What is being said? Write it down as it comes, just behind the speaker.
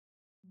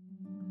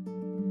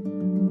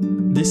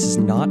This is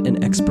not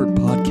an expert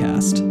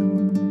podcast.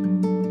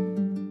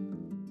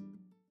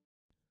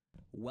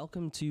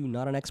 Welcome to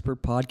Not an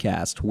Expert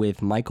Podcast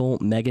with Michael,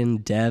 Megan,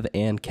 Dev,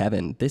 and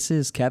Kevin. This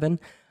is Kevin.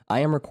 I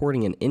am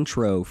recording an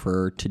intro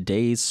for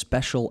today's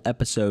special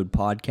episode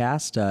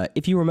podcast.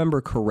 If you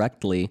remember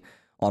correctly,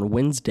 on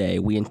Wednesday,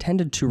 we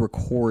intended to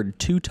record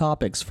 2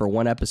 topics for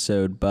one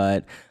episode,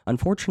 but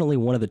unfortunately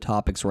one of the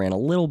topics ran a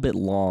little bit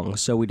long,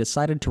 so we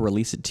decided to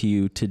release it to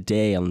you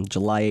today on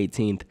July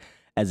 18th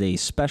as a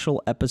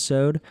special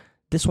episode.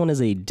 This one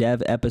is a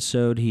Dev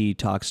episode. He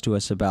talks to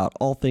us about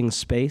all things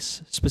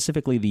space,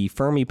 specifically the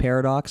Fermi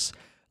paradox,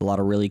 a lot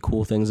of really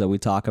cool things that we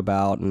talk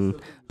about and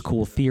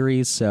cool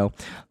theories, so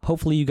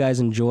hopefully you guys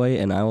enjoy,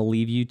 and I will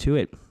leave you to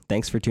it.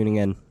 Thanks for tuning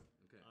in. All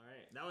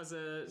right, that was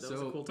a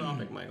cool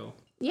topic, Michael.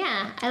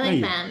 Yeah, I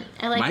like that.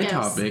 I like my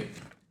ghosts. topic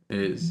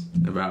is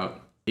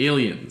about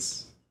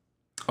aliens.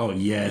 Oh,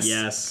 yes.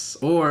 Yes.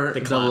 Or the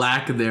classic.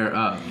 lack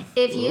thereof.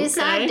 If you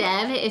saw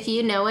Dev, if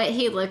you know what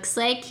he looks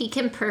like, he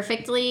can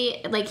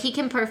perfectly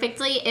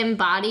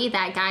embody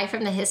that guy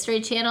from the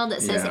History Channel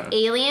that says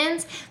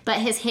aliens, but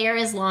his hair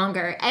is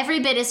longer. Every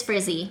bit is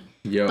frizzy,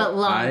 but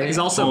longer. He's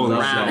also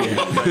brown.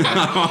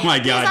 Oh my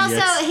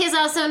God, He's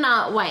also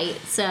not white,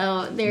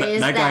 so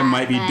that guy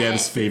might be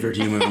Dev's favorite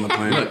human on the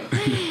planet.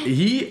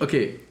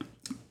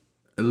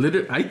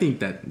 Look, I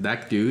think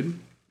that dude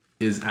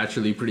is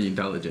actually pretty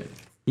intelligent.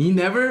 He's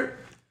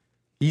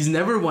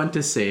never one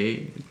to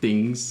say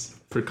things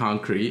for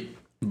concrete,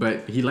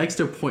 but he likes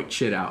to point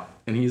shit out.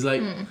 And he's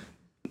like,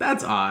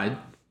 that's odd.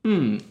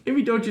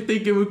 Maybe don't you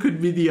think it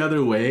could be the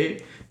other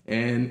way?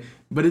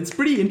 But it's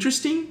pretty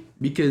interesting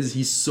because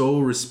he's so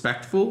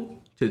respectful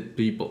to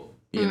people,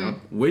 you know,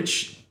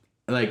 which,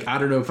 like, I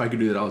don't know if I could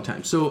do that all the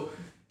time. So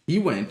he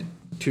went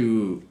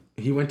to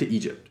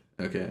Egypt,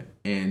 okay?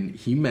 And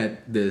he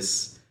met the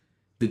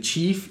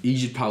chief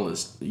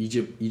Egyptologist.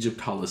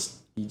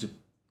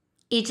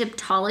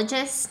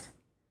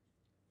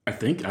 I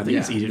think Yeah,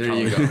 it's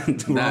Egyptologist. there you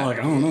go. I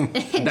don't know.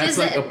 That's Just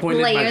like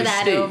appointed by layer the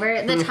that state.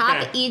 over. The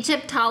top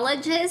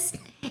Egyptologist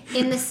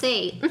in the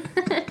state.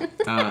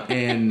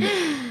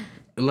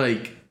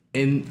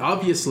 And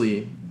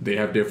obviously they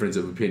have difference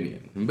of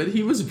opinion, but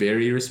he was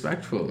very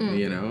respectful,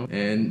 you know.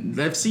 And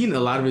I've seen a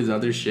lot of his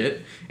other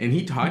shit, and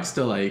he talks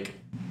to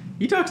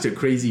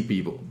crazy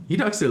people. He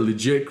talks to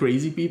legit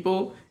crazy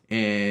people,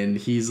 and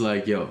he's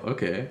like, "Yo,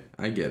 okay,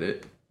 I get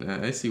it.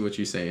 I see what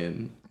you're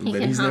saying." He but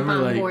can he's hop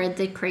never on board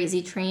the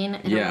crazy train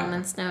at a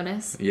moment's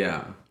notice.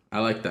 Yeah, I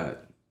like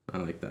that.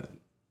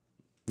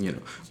 You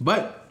know,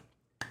 but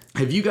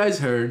have you guys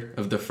heard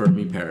of the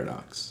Fermi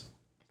paradox?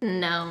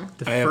 No.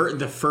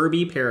 The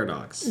Furby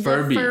paradox.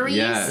 Furby, the furries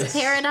yes.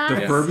 paradox?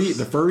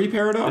 The furry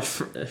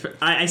paradox?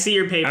 I see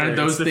your paper. Are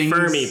those it's the things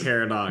Fermi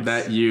paradox.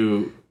 that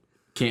you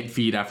can't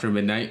feed after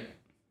midnight?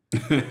 I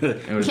think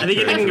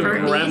you can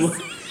Furbies.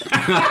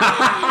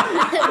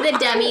 The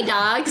dummy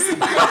dogs.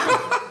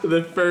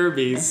 the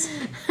Furbies.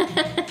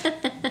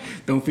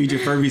 Don't feed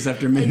your Furbies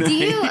after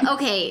midnight.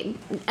 Okay,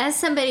 as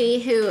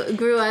somebody who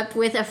grew up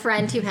with a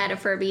friend who had a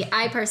Furby,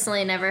 I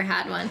personally never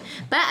had one.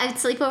 But I'd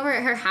sleep over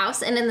at her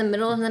house, and in the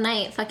middle of the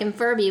night, fucking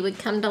Furby would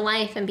come to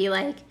life and be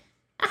like,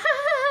 that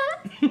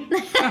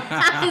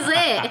was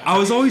it. I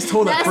was always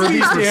told that That's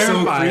Furbies were so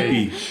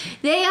terrifying. creepy.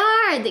 They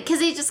are, because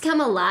they just come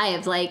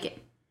alive. Like,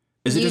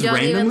 Is it you just don't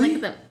randomly?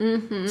 even look at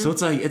them. So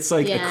it's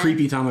like Yeah. a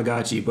creepy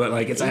Tamagotchi, but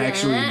like it's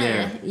actually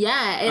there.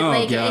 Yeah,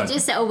 Oh, God. it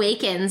just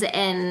awakens,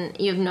 and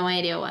you have no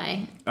idea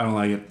why. I don't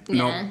like it.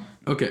 Yeah. Nope.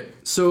 Okay,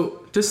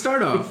 so to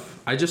start off,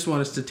 I just want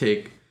us to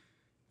take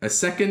a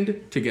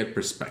second to get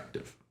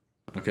perspective,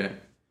 okay,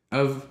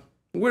 of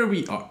where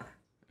we are,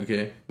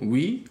 okay?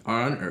 We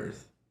are on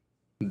Earth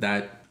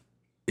that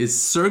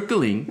is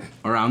circling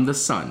around the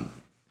sun,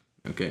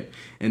 okay?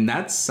 And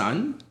that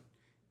sun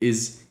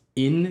is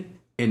in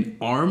an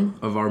arm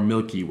of our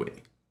Milky Way,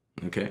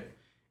 okay?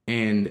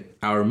 And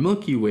our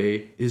Milky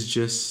Way is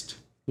just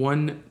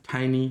one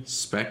tiny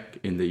speck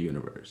in the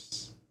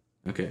universe,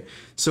 okay?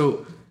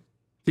 So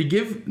to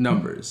give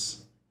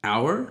numbers,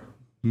 our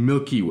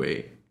Milky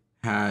Way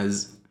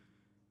has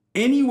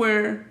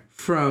anywhere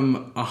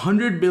from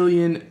 100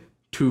 billion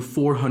to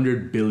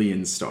 400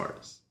 billion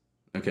stars,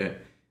 okay?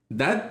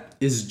 That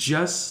is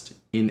just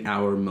in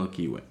our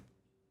Milky Way,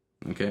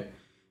 okay?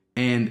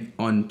 And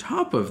on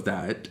top of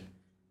that,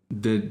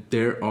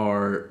 there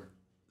are,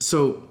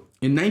 so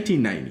in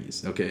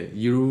 1990s, okay,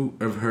 you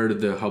have heard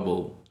of the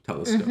Hubble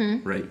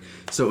telescope, right?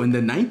 So in the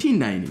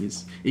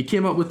 1990s, it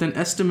came up with an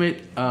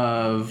estimate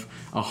of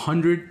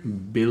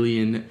 100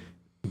 billion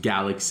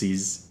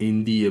galaxies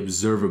in the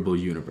observable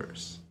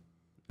universe,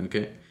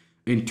 okay?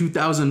 In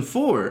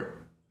 2004,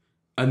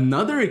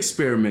 another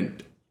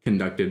experiment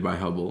conducted by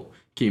Hubble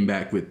came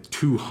back with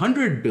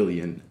 200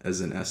 billion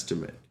as an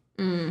estimate.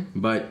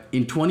 But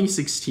in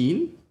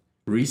 2016,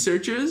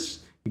 researchers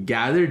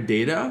gathered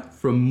data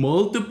from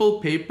multiple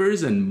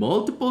papers and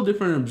multiple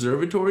different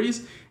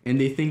observatories, and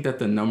they think that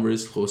the number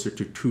is closer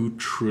to 2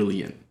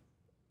 trillion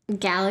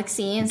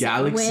Galaxies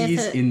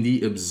in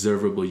the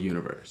observable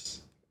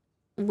universe.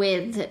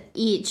 with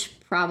each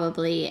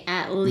probably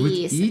at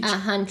least each,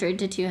 100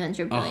 to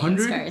 200 billion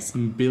 100 stars.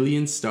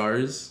 billion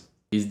stars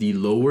is the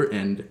lower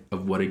end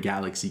of what a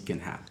galaxy can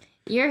have.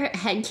 Your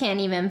head can't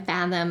even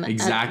fathom.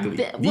 Exactly.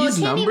 Well, These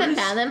it can't even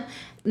numbers- fathom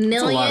a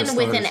lot of million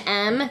with an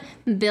stars.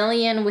 M,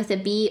 billion with a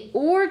B,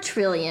 or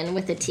trillion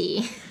with a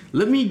T.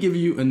 Let me give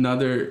you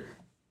another.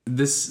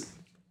 This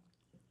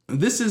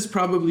is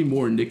probably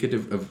more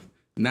indicative of,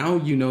 now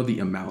you know the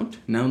amount.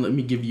 Now let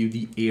me give you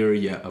the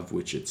area of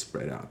which it's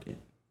spread out in.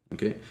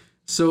 Okay,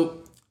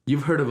 so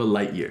you've heard of a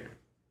light year.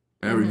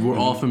 We're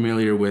all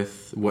familiar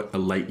with what a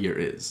light year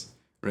is,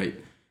 right?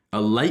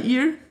 A light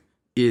year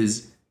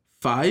is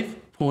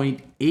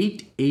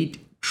 5.88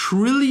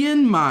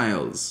 trillion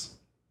miles.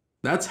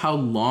 That's how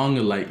long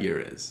a light year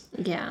is.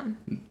 Yeah.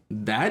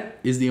 That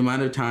is the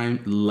amount of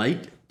time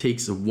light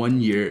takes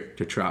 1 year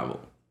to travel.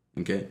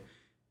 Okay?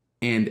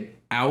 And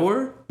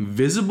our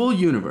visible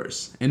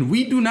universe, and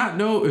we do not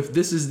know if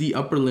this is the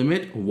upper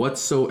limit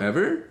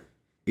whatsoever,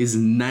 is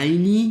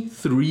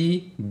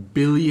 93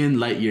 billion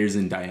light years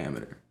in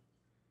diameter.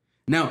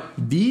 Now,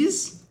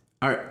 these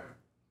are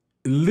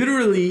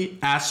literally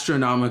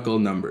astronomical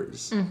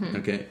numbers.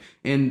 Okay?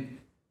 And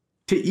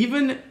to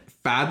even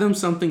fathom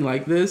something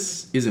like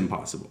this is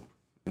impossible.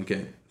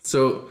 Okay?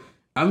 So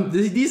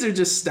these are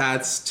just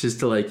stats just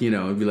to like, you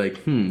know, be like,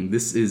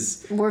 this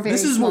is We're very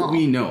this is small. what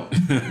we know.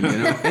 You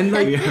know? And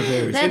like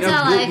That's and of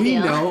how what I we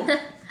feel. know,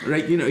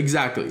 right? You know,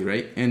 exactly,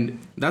 right? And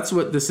that's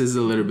what this is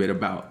a little bit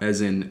about,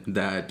 as in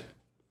that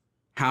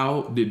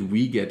how did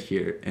we get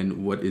here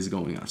and what is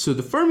going on? So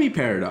the Fermi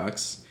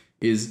paradox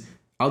is,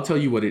 I'll tell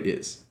you what it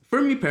is.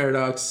 Fermi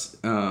paradox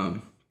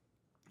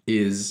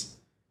is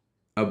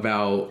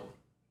about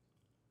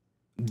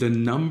the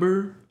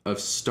number of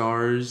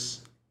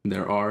stars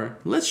there are.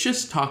 Let's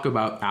just talk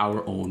about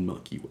our own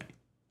Milky Way.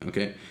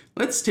 Okay,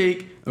 let's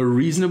take a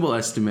reasonable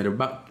estimate of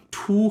about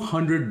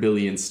 200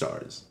 billion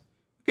stars.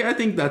 Okay, I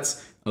think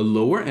that's a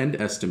lower end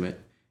estimate.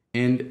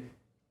 And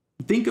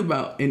think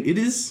about, and it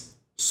is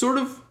sort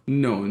of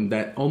known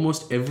that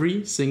almost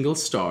every single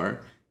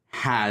star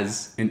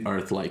has an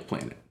Earth-like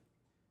planet.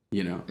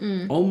 You know,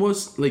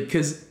 almost like,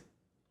 because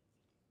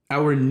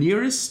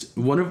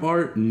one of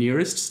our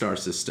nearest star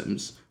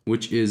systems,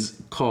 which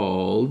is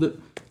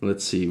called,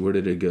 let's see, where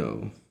did it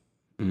go?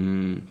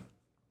 But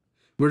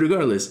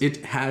regardless,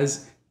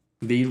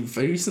 they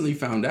recently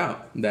found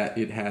out that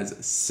it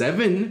has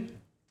 7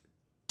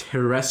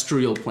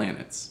 terrestrial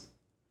planets.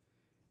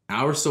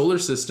 Our solar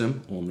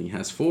system only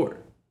has 4.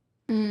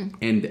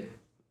 And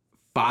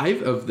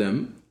 5 of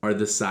them are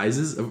the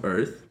sizes of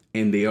Earth,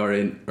 and they are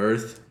in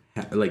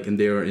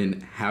they are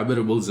in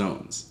habitable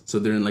zones. So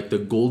they're in like the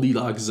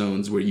Goldilocks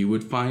zones where you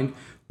would find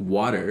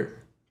water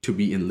to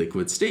be in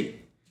liquid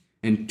state.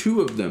 And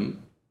 2 of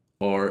them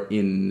are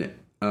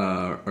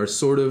are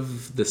sort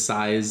of the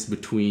size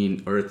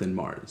between Earth and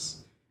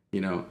Mars,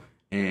 you know,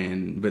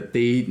 but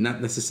they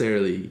not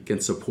necessarily can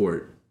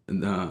support.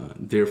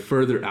 They're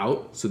further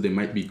out, so they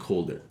might be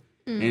colder.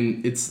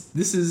 And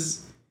this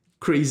is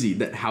crazy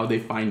that how they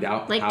find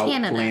out Like how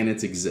Canada.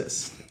 planets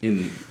exist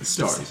in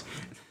stars.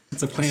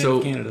 It's a planet So-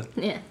 of Canada.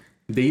 Yeah.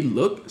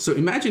 So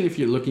imagine if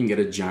you're looking at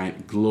a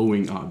giant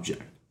glowing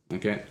object,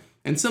 okay?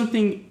 And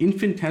something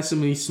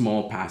infinitesimally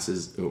small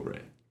passes over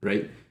it,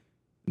 right?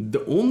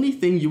 The only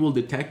thing you will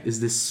detect is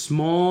this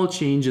small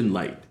change in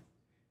light.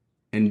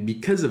 And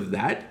because of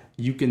that,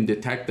 you can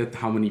detect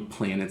how many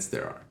planets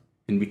there are.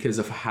 And because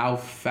of how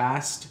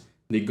fast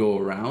they go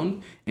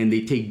around, and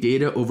they take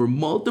data over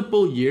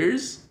multiple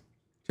years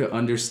to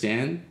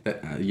understand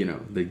that,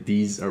 like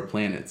these are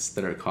planets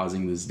that are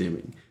causing this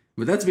dimming.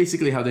 But that's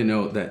basically how they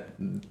know that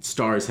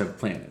stars have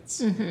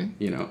planets,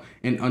 you know?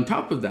 And on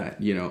top of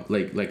that, you know,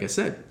 like I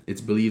said, it's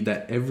believed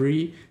that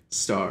every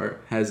star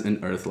has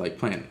an Earth-like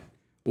planet.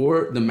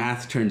 Or the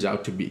math turns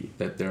out to be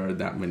that there are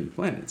that many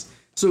planets.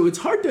 So it's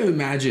hard to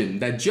imagine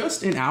that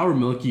just in our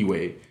Milky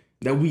Way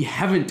that we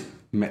haven't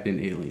met an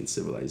alien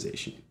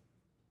civilization,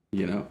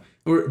 you know?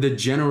 Or the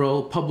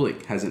general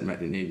public hasn't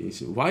met an alien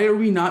civilization. Why are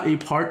we not a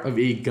part of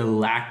a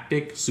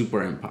galactic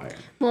super empire?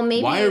 Well,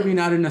 maybe. Why are we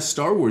not in a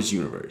Star Wars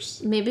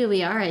universe? Maybe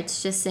we are.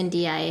 It's just in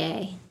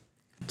DIA.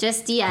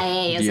 Just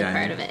DIA is a DIA.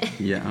 part of it.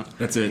 Yeah.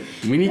 That's it.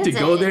 We need to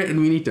That's go it. there and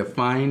we need to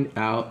find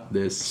out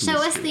this. Show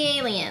us mystery. the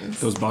aliens.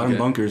 Those bottom Okay.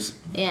 bunkers.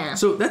 Yeah.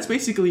 So that's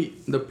basically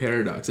the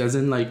paradox, as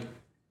in like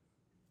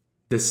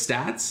the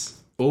stats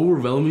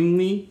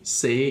overwhelmingly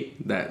say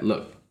that,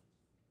 look,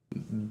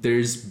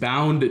 there's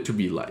bound to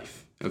be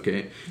life,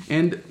 okay?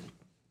 And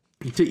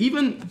to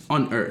even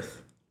on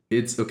Earth,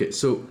 it's okay.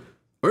 So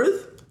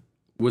Earth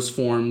was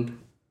formed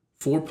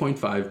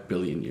 4.5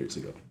 billion years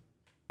ago,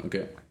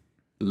 okay?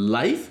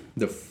 Life,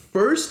 the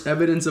first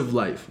evidence of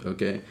life,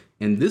 okay?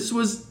 And this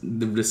was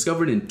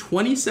discovered in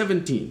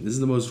 2017. This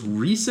is the most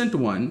recent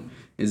one,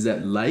 is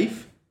that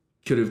life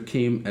could have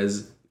came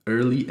as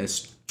early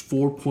as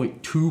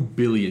 4.2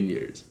 billion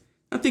years.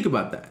 Now think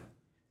about that.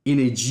 In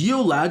a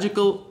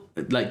geological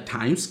like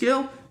time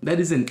scale, that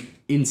is an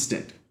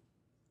instant,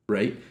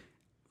 right?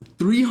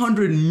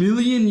 300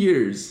 million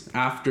years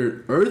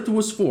after Earth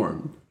was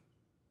formed,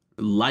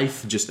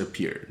 life just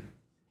appeared.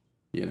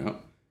 You know,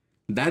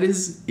 that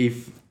is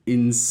if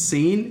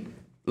insane.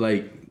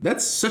 Like,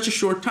 that's such a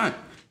short time.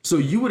 So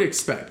you would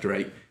expect,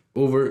 right,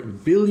 over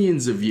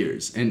billions of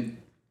years, and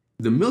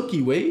the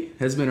Milky Way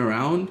has been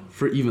around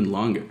for even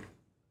longer,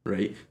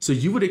 right? So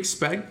you would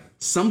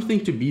expect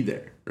something to be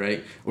there,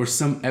 right? Or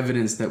some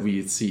evidence that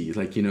we see,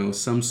 like, you know,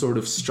 some sort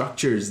of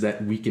structures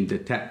that we can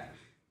detect,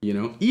 you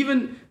know?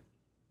 Even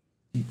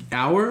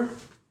our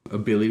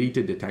ability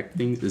to detect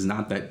things is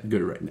not that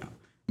good right now.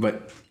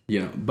 But,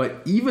 you know,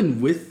 but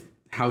even with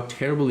how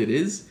terrible it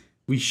is,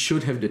 we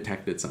should have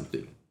detected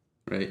something,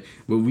 right?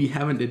 But we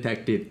haven't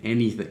detected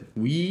anything.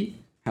 We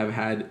have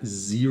had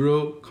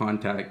zero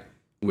contact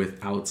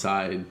with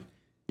outside,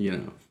 you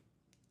know,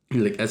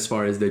 like as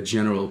far as the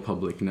general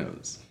public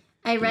knows.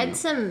 I read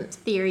some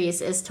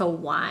theories as to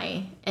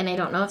why, and I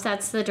don't know if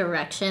that's the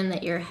direction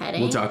that you're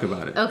heading. We'll talk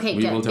about it. Okay,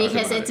 good,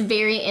 because it's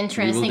very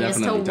interesting as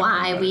to definitely talk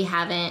why about we it.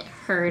 haven't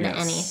heard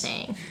Yes.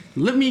 anything.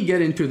 Let me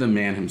get into the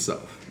man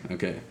himself,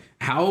 okay?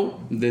 How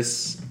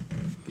this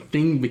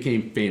thing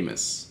became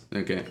famous,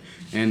 okay?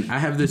 And I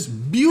have this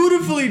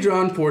beautifully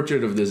drawn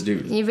portrait of this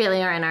dude. You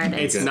really are an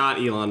artist. It's not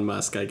Elon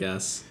Musk, I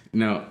guess.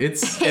 No,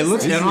 it's It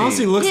looks. his It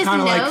honestly name. looks His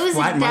kind of like nose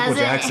flat Michael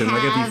doesn't Jackson.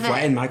 Like if have- you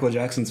flatten Michael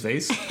Jackson's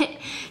face.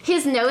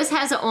 His nose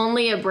has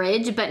only a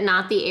bridge, but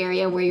not the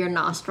area where your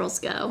nostrils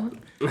go.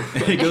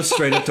 It goes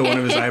straight up to one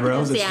of his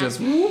eyebrows. It's Yeah. just.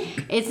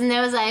 It's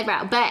nose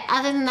eyebrow. But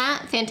other than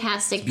that,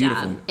 fantastic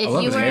Beautiful. job. I If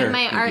love you his were hair. in my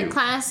Thank art you.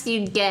 class,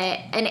 you'd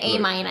get an A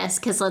minus,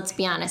 because let's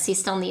be honest, he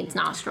still needs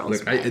nostrils.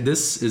 Look, but-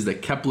 this is the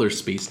Kepler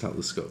Space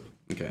Telescope,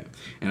 okay?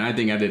 And I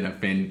think I did a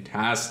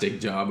fantastic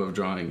job of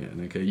drawing it,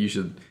 okay? You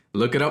should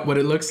look it up what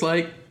it looks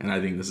like, and I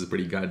think this is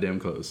pretty goddamn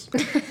close.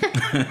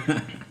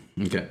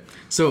 Okay,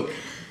 so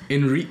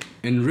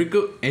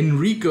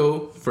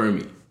Enrico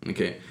Fermi,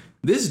 okay?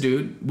 This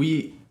dude,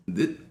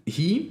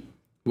 he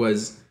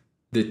was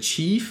the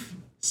chief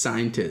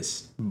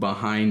scientist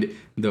behind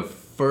the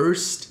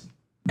first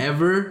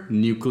ever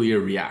nuclear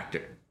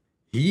reactor.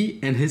 He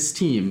and his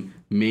team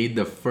made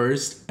the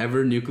first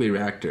ever nuclear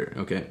reactor,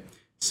 okay?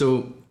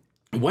 So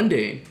one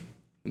day,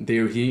 he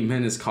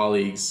and his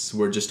colleagues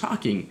were just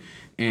talking,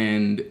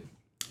 and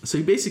so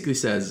he basically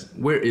says,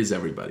 where is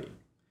everybody?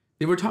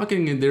 They were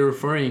talking and they're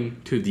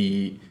referring to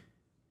the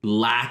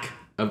lack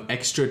of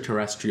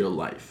extraterrestrial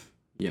life.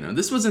 You know,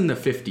 this was in the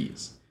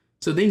 50s.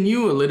 So they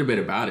knew a little bit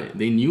about it.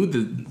 They knew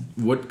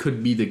what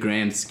could be the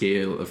grand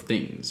scale of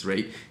things,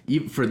 right?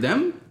 For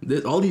them,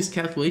 all these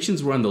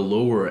calculations were on the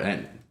lower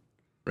end,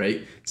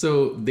 right?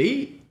 So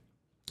they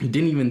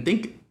didn't even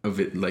think of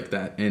it like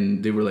that.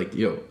 And they were like,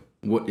 yo,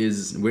 where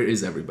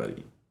is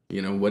everybody?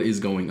 You know, what is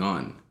going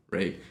on,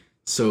 right?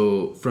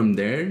 So from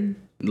there,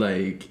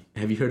 like,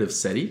 have you heard of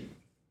SETI?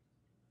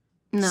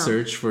 no.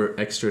 Search for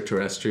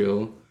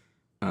Extraterrestrial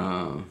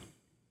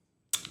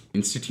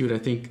Institute, I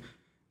think.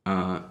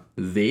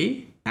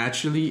 They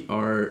actually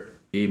are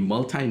a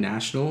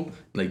multinational,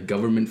 like,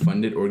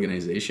 government-funded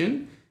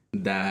organization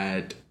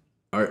that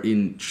are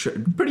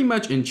pretty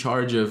much in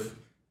charge of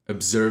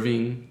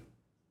observing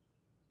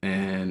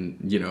and,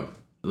 you know,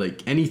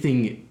 like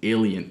anything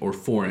alien or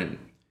foreign,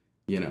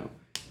 you know.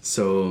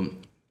 So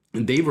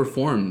they were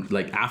formed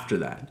like after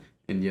that,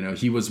 and you know,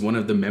 he was one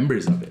of the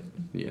members of it.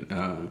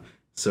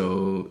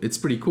 So it's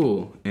pretty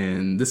cool.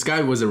 And this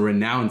guy was a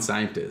renowned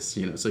scientist,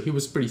 you know, so he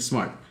was pretty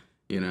smart,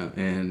 you know,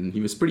 and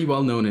he was pretty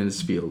well known in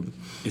his field.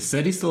 Is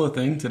SETI still a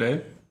thing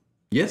today?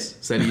 Yes,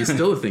 SETI is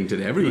still a thing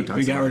today. Everyone talks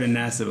We got about rid of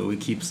NASA, but we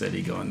keep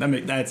SETI going.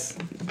 That's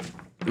it.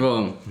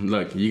 Well,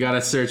 look, you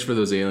gotta search for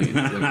those aliens.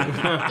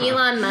 Okay.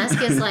 Elon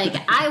Musk is like,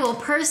 I will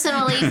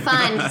personally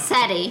fund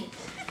SETI.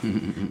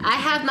 I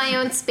have my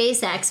own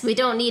SpaceX. We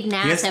don't need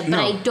NASA, Yes, but no.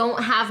 I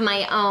don't have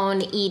my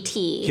own ET.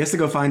 he has to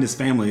go find his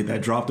family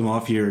that dropped him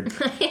off here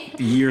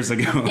years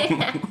ago.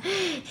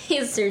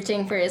 He's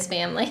searching for his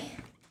family.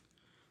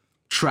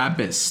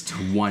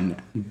 TRAPPIST-1.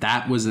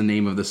 That was the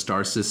name of the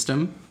star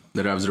system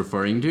that I was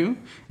referring to,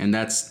 and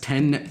that's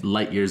 10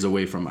 light years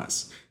away from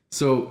us.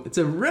 So it's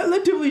a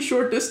relatively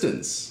short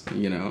distance,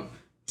 you know.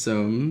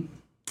 So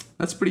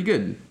that's pretty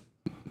good.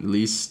 At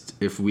least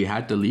if we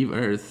had to leave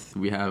Earth,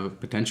 we have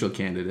potential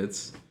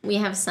candidates. We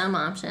have some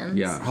options.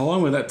 Yeah. How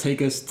long would that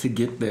take us to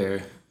get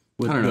there?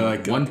 With I don't know,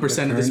 like 1% of the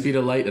current- speed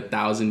of light,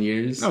 1,000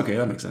 years. Okay,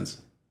 that makes sense.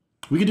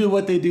 We could do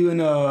what they do in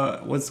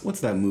what's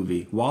that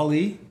movie?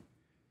 WALL-E?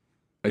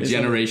 A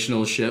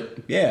generational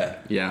ship. Yeah.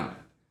 Yeah.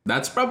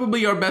 That's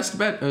probably our best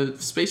bet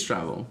of space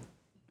travel.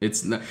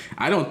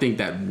 I don't think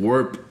that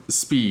warp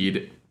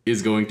speed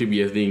is going to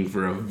be a thing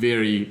for a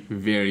very,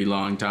 very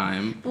long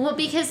time. Well,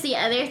 because the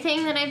other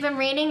thing that I've been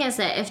reading is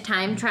that if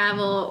time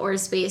travel or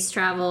space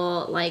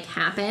travel like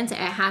happens, it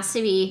has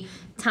to be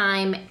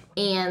time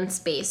and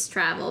space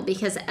travel,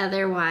 because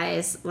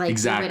otherwise, like,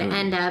 Exactly. you would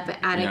end up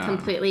at Yeah. a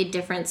completely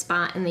different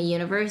spot in the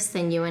universe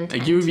than you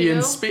intend Like you would be in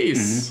to.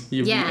 space.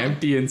 You'd Yeah. be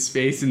empty in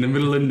space in the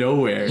middle of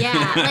nowhere.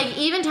 Yeah, like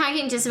even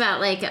talking just about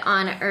like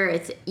on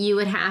Earth, you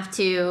would have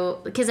to,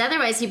 because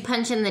otherwise you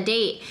punch in the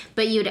date,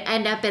 but you'd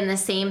end up in the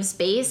same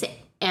space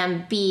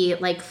and be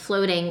like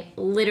floating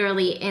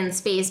literally in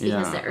space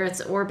because the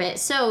Earth's orbit.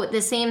 So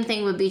the same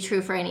thing would be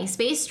true for any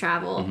space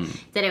travel,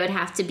 that it would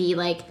have to be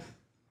like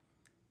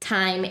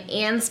time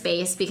and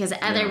space, because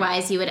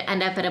otherwise you would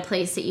end up at a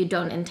place that you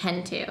don't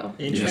intend to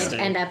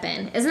end up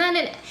in. Isn't that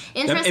an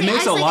interesting? It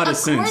makes a lot of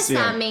sense. Of course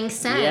that makes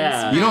sense.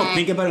 Yeah. You don't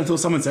think about it until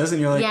someone says it,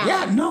 and you're like,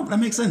 yeah no, that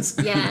makes sense.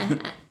 Yeah.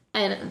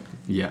 I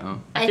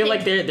feel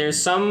like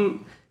there's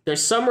some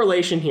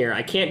relation here.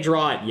 I can't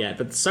draw it yet,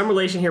 but some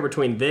relation here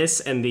between this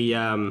and the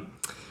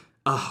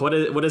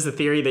what is the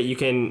theory that you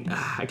can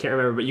I can't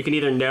remember, but you can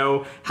either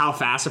know how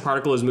fast a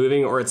particle is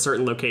moving or at a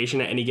certain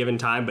location at any given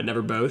time, but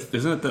never both.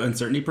 Isn't it the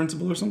uncertainty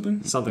principle or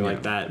something? Something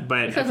like that.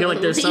 But I feel like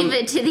there's Leave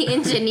it to the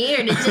engineer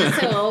to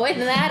just win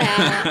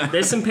that out.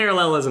 There's some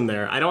parallelism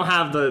there. I don't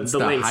have the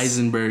links.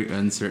 Heisenberg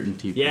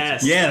uncertainty.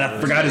 Yes. Yeah, I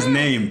forgot his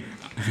name.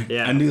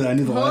 Yeah. I knew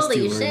the last Holy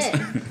two shit.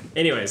 words.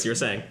 Anyways, you were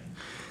saying.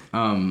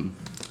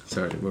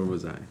 Sorry, where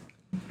was I?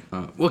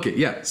 Okay,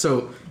 yeah.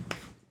 So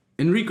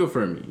Enrico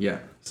Fermi, yeah.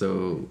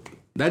 So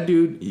that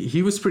dude,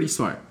 he was pretty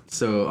smart.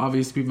 So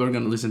obviously people are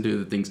gonna listen to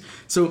the things.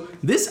 So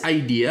this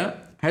idea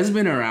has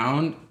been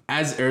around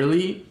as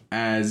early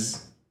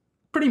as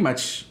pretty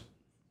much,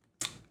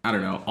 I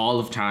don't know,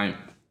 all of time.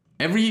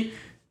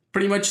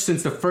 Pretty much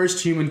since the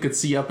first human could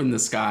see up in the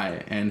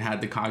sky and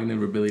had the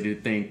cognitive ability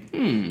to think,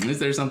 is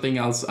there something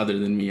else other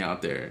than me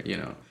out there? You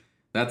know,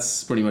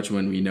 that's pretty much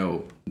when we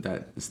know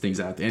that there's things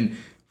out there. And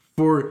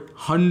for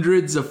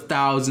hundreds of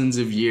thousands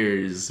of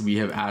years, we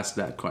have asked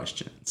that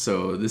question.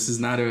 So this is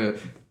not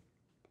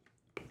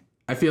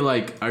I feel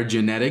like our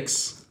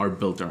genetics are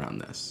built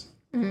around this.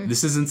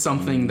 This isn't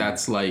something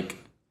that's like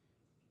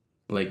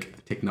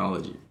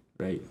technology,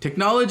 right?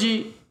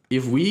 Technology,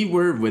 if we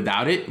were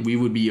without it, we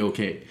would be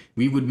okay.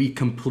 We would be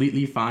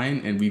completely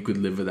fine and we could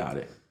live without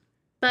it.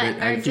 But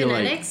our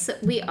genetics,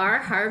 we are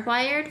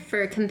hardwired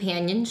for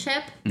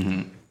companionship.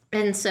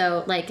 And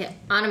so, like,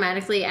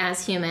 automatically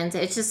as humans,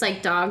 it's just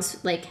like dogs,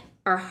 like,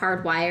 are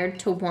hardwired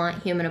to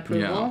want human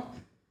approval.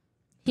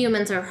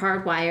 Humans are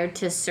hardwired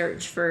to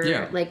search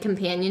for, like,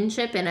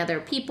 companionship in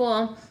other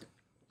people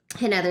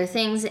and other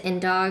things in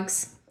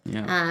dogs,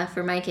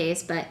 for my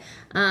case. But,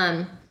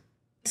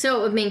 so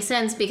it would make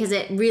sense because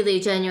it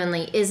really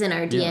genuinely is in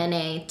our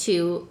DNA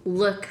to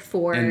look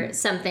for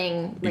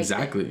something like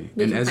exactly.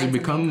 And as we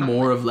become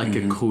more of like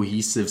a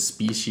cohesive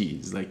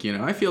species, like, you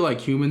know, I feel like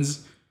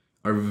humans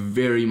are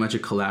very much a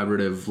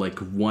collaborative, like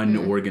one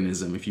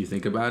organism, if you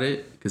think about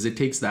it, because it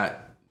takes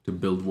that to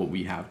build what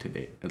we have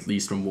today, at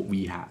least from what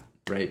we have,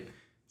 right?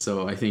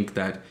 So I think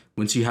that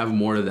once you have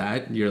more of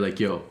that, you're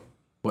like, yo,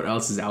 what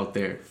else is out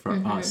there for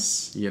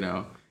us, you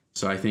know?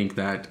 So I think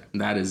that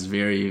is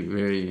very,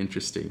 very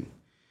interesting.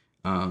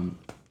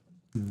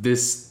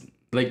 This,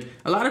 like,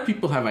 a lot of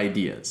people have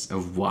ideas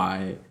of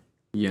why,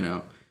 you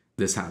know,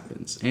 this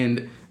happens.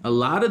 And a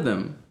lot of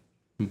them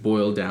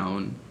boil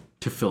down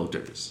to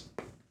filters.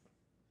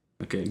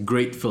 Okay,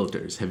 great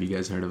filters. Have you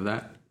guys heard of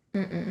that?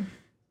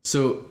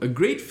 So a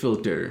great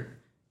filter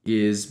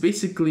is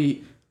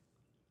basically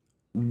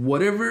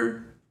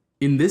whatever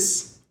in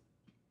this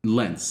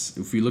lens,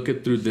 if we look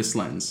at through this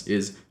lens,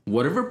 is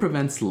whatever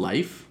prevents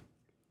life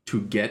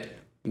to get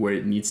where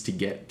it needs to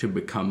get to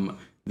become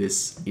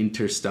this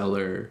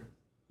interstellar,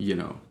 you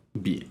know,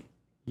 being,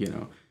 you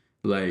know.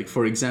 Like,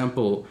 for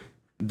example,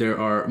 there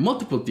are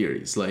multiple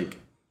theories. Like,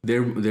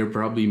 there are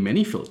probably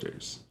many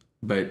filters,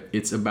 but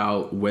it's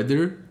about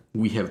whether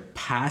we have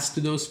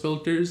passed those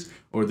filters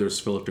or those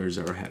filters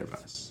are ahead of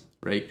us,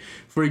 right?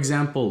 For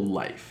example,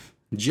 life.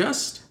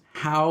 Just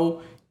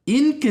how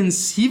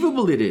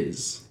inconceivable it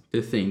is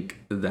to think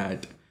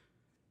that,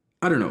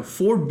 I don't know,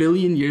 4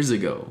 billion years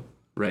ago,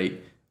 right?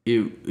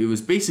 It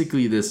was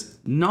basically this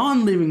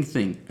non-living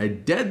thing, a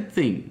dead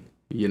thing,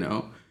 you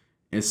know?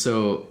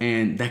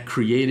 And that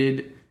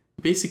created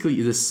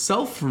basically this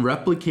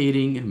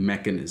self-replicating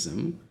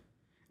mechanism.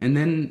 And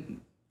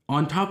then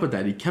on top of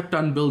that, he kept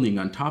on building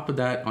on top of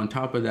that.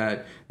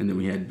 And then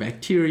we had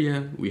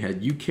bacteria, we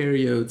had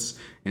eukaryotes,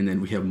 and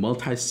then we have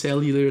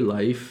multicellular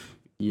life,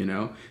 you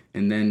know,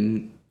 and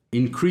then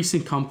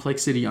increasing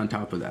complexity on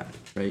top of that,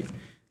 right?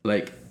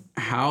 Like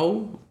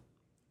how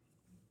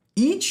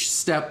each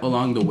step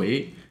along the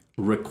way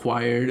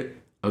required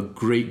a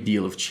great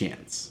deal of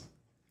chance,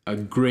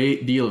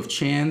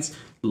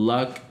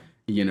 luck,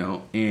 you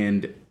know,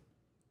 and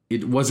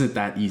it wasn't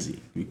that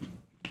easy.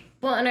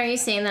 Well, and are you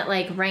saying that,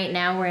 like, right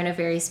now we're in a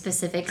very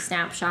specific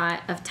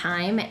snapshot of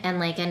time and,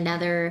 like,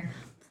 another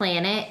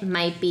planet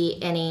might be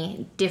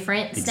any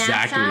different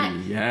snapshot?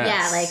 Exactly, yes.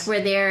 Yeah,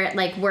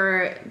 like,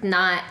 we're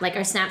not, like,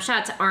 our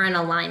snapshots aren't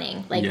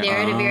aligning. Like, they're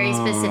at a very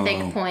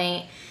specific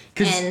point.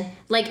 And,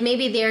 like,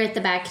 maybe they're at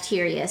the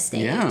bacteria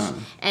stage. Yeah.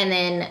 And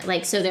then,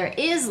 like, so there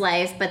is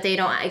life, but they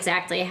don't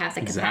exactly have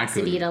the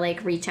capacity to,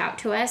 like, reach out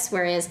to us.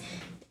 Whereas,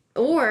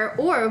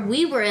 or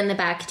we were in the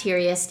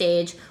bacteria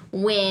stage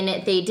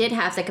when they did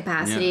have the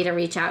capacity to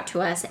reach out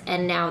to us,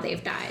 and now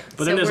they've died.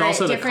 But then there's we're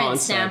also at the different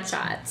concept.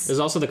 snapshots. There's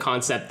also the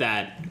concept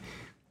that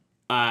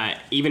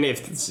even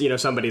if, you know,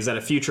 somebody's at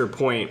a future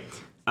point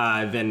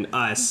than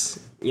us,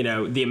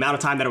 the amount of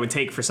time that it would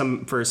take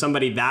for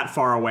somebody that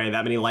far away,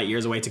 that many light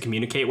years away, to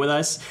communicate with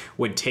us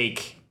would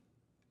take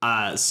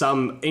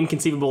some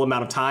inconceivable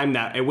amount of time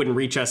that it wouldn't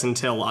reach us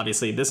until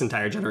obviously this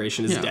entire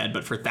generation is dead,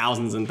 but for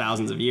thousands and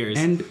thousands of years.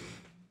 And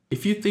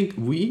if you think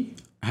we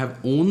have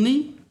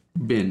only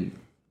been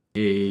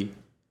a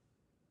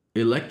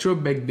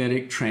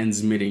electromagnetic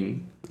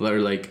transmitting or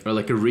like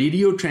a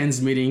radio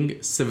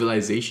transmitting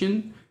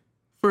civilization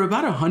for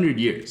about 100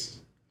 years.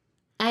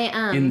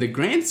 In the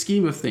grand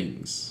scheme of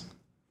things,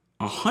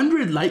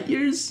 100 light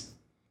years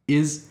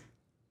is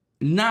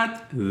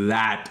not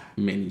that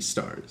many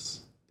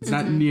stars. It's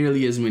not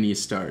nearly as many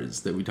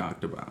stars that we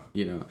talked about,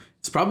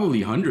 It's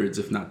probably hundreds,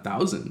 if not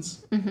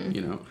thousands,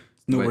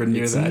 Nowhere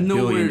near that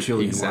billion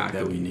trillion mark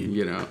that we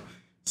need.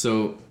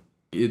 So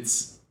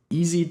it's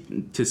easy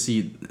to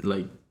see,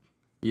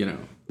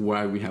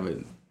 why we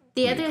haven't.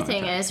 The other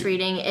thing I was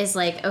reading is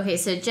okay,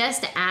 so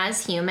just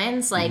as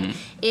humans,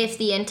 if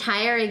the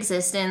entire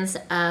existence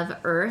of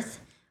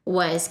Earth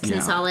was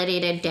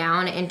consolidated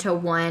down into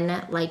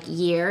one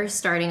year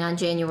starting on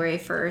January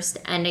 1st,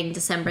 ending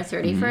December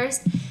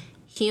 31st,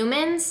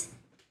 humans,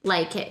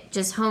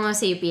 just Homo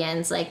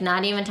sapiens,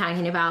 not even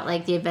talking about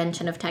the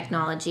invention of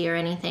technology or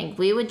anything,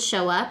 we would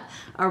show up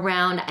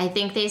around, I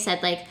think they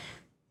said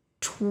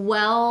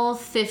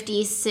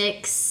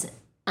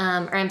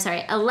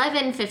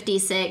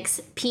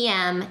 11:56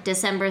 p.m.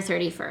 December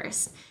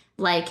 31st.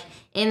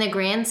 In the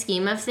grand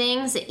scheme of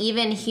things,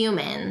 even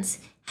humans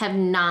have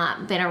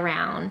not been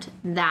around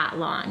that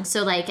long.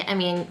 So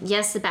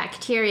yes, the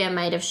bacteria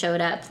might have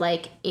showed up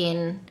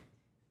in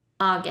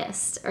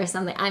August or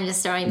something. I'm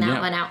just throwing that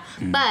one out.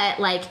 But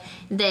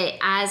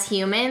as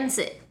humans,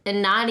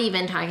 and not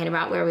even talking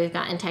about where we've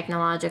gotten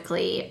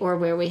technologically or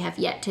where we have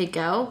yet to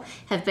go,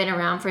 have been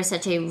around for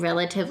such a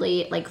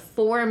relatively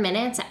 4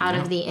 minutes out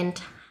of the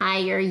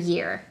entire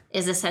year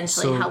is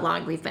essentially how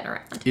long we've been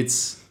around.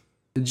 It's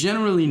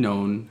generally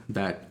known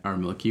that our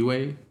Milky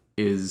Way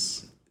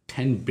is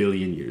 10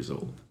 billion years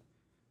old,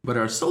 but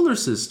our solar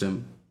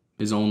system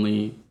is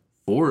only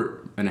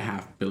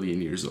 4.5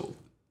 billion years old,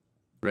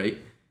 right?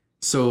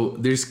 So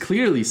there's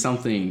clearly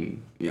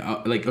something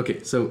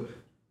so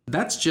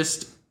that's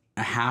just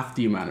a half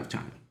the amount of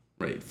time,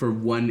 right? For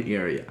one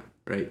area,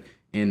 right?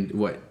 And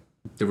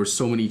there were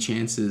so many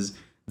chances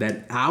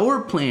that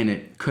our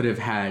planet could have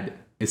had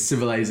a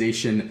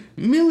civilization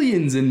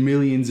millions and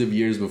millions of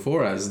years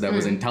before us that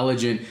was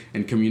intelligent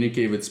and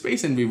communicated with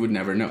space, and we would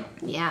never know.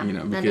 Yeah,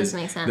 because that does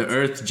make sense. The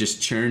Earth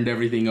just churned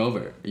everything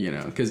over,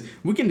 because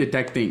we can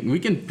detect things, we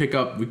can pick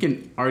up,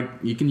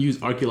 you can use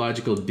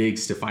archaeological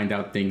digs to find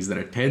out things that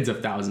are tens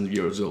of thousands of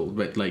years old,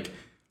 but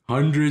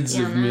hundreds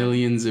of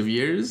millions of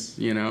years,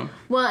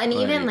 Well, and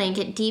even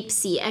deep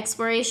sea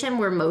exploration,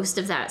 where most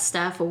of that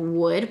stuff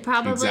would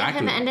probably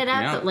have ended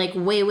up, but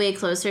way, way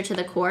closer to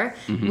the core,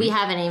 we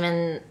haven't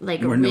even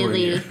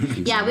really.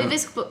 Yeah,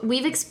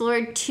 we've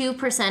explored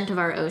 2% of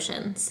our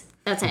oceans.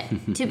 That's it,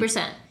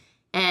 2%.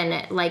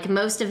 And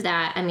most of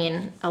that,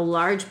 a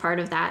large part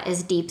of that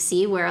is deep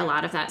sea, where a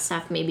lot of that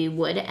stuff maybe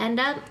would end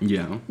up.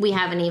 Yeah. We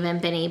haven't even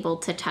been able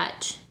to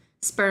touch.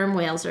 Sperm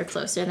whales are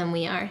closer than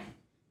we are.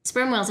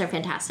 Sperm whales are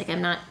fantastic.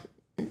 I'm not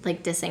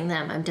dissing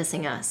them. I'm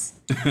dissing us.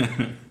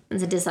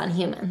 It's a diss on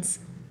humans.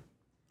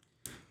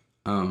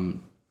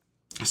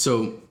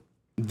 So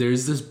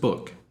there's this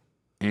book,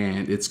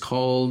 and it's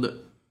called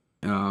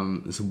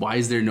 "Why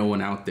Is There No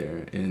One Out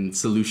There?" and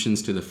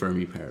Solutions to the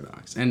Fermi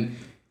Paradox, and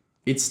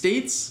it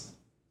states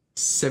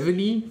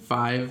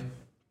 75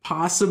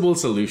 possible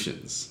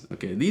solutions.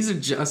 Okay, these are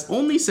just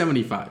only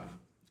 75.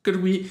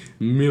 Could be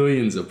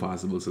millions of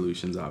possible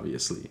solutions,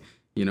 obviously,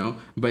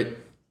 but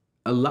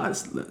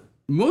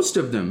most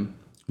of them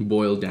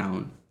boil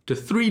down to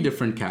 3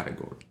 different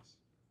categories.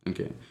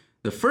 Okay.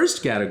 The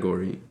first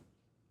category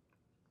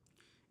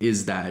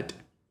is that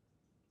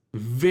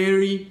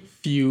very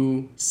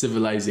few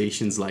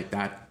civilizations like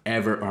that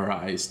ever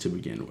arise to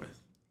begin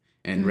with.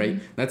 And right,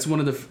 that's one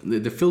of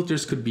the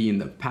filters could be in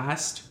the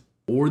past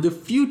or the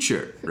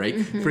future,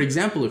 right? For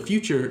example, a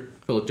future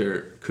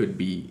filter could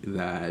be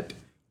that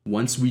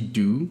once we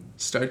do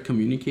start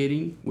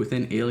communicating with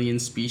an alien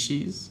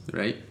species,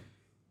 right?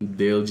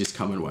 They'll just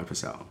come and wipe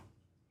us out.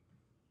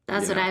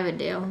 That's what I would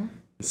do.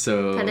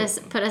 So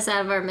put us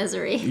out of our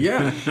misery.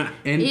 Yeah.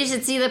 And you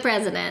should see the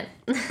president.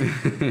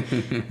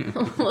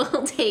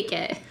 We'll take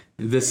it.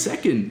 The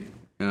second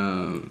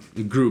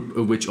group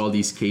of which all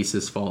these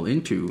cases fall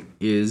into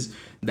is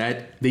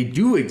that they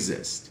do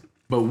exist,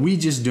 but we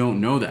just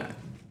don't know that.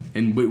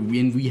 And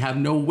we have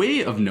no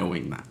way of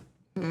knowing that.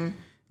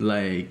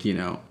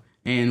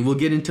 And we'll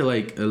get into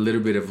a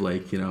little bit of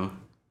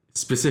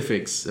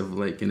specifics of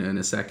in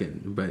a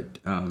second, but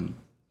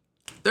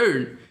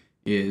third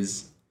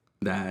is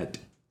that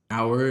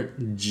our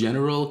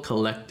general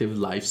collective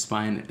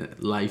lifespan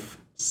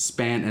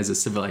as a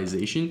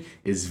civilization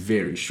is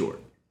very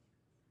short.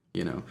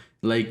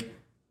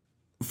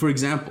 For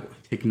example,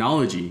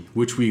 technology,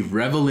 which we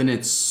revel in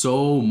it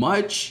so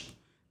much,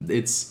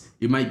 it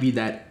might be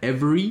that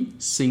every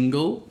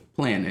single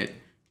planet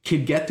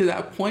could get to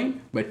that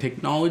point, but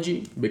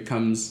technology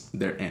becomes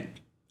their end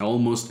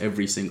almost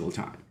every single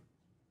time,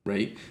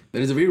 right?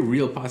 That is a very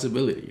real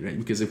possibility, right?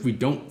 Because if we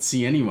don't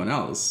see anyone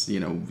else,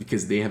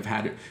 because they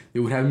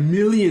would have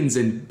millions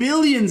and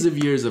billions of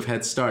years of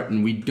head start,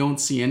 and we don't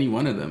see any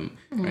one of them,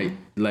 right?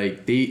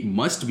 Like, they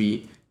must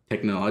be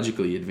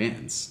technologically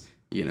advanced,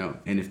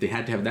 and if they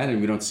had to have that and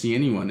we don't see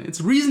anyone,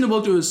 it's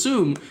reasonable to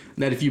assume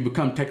that if you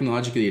become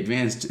technologically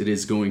advanced, it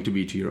is going to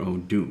be to your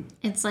own doom.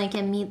 It's like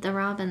in Meet the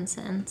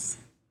Robinsons.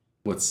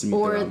 What's Meet the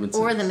Robinsons?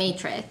 Or The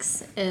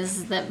Matrix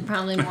is the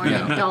probably more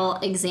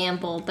adult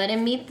example. But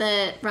in Meet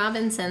the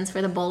Robinsons,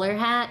 where the bowler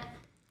hat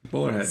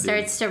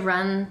starts to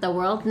run the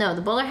world. No,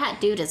 the bowler hat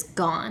dude is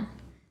gone.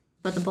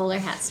 But the bowler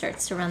hat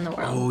starts to run the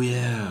world. Oh,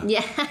 yeah.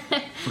 Yeah.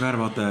 Forgot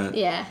about that.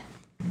 Yeah.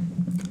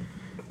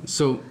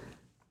 So,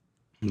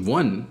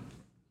 one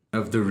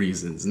of the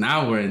reasons,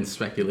 now we're in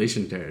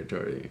speculation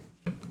territory.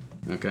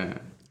 Okay.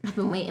 I've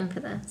been waiting for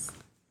this.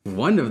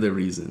 One of the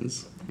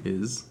reasons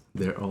is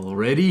they're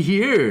already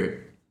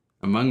here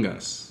among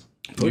us.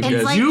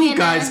 It's like You in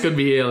guys could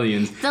be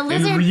aliens. the and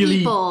lizard really,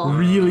 people.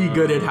 really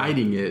good at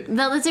hiding it.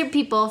 The lizard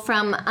people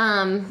from,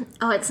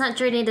 it's not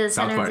Journey to the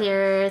South Center Park. of the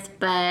Earth,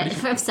 but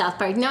from South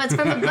Park. No, it's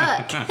from a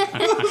book.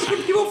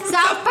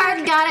 South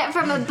Park got it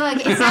from a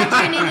book. It's not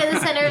Journey to the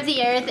Center of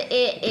the Earth.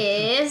 It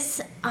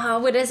is,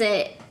 what is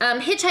it?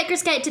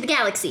 Hitchhiker's Guide to the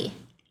Galaxy.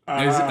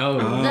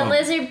 The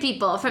lizard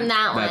people from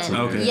that That's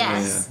one. okay.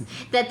 Yes. Yeah.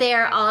 That they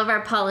are all of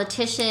our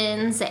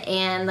politicians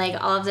and like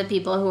all of the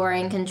people who are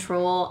in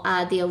control.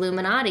 The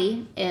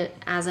Illuminati,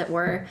 as it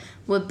were,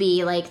 would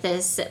be like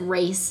this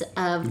race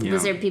of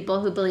lizard people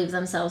who believe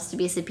themselves to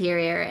be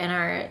superior and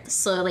are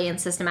slowly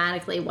and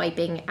systematically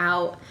wiping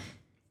out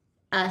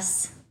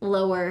us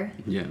lower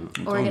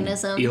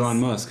organisms. Elon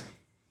Musk.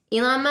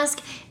 Elon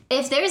Musk,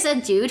 if there's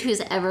a dude who's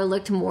ever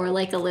looked more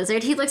like a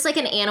lizard, he looks like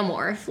an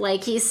animorph.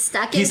 Like he's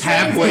stuck in He's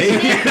halfway.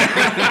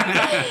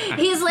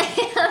 He's like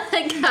on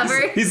the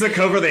cover. He's the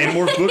cover of the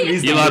Animorph book. And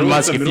he's the Elon middle-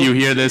 Musk, the if middle- you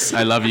hear this,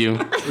 I love you.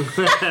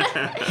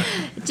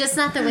 Just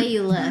not the way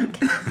you look.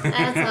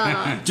 That's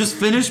all. Just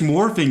finish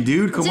morphing,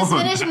 dude. Come Just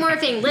on. finish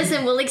morphing.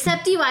 Listen, we'll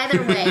accept you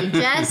either way.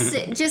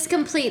 Just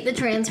complete the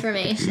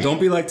transformation. Don't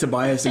be like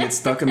Tobias and get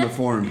stuck in the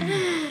form.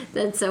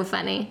 That's so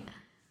funny.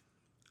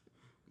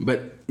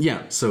 But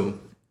yeah, so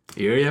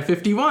Area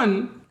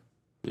 51,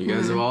 you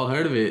guys have all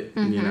heard of it,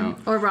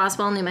 Or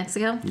Roswell, New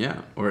Mexico.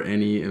 Yeah, or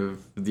any of,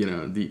 Or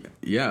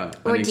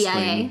unexplained-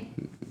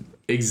 DIA.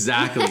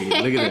 Exactly.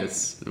 Look at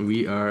this.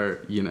 We are,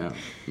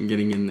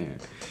 getting in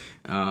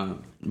there.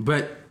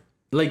 But,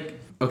 like,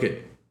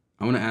 okay,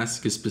 I want to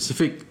ask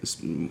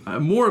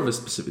more of a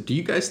specific. Do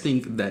you guys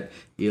think that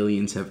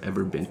aliens have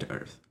ever been to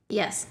Earth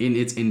Yes. in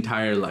its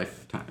entire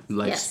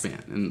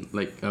lifespan, and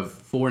like of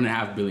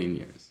 4.5 billion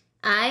years?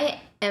 I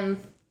am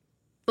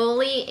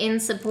fully in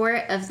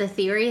support of the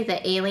theory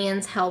that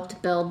aliens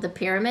helped build the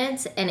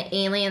pyramids, and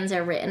aliens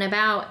are written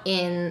about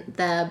in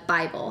the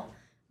Bible.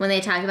 When they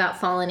talk about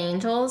fallen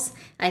angels,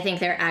 I think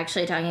they're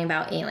actually talking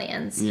about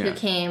aliens who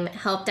came,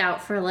 helped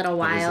out for a little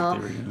while,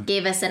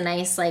 gave us a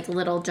nice like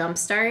little jump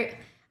start.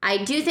 I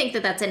do think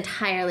that that's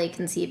entirely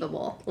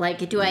conceivable.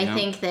 Like, do I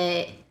think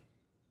that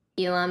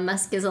Elon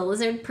Musk is a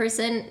lizard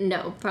person?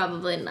 No,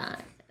 probably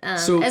not.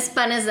 So- as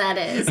fun as that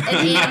is, an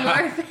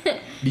animorph.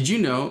 Did you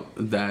know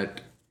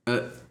that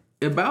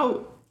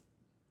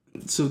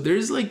so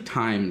there's like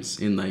times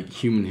in like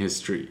human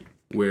history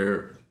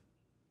where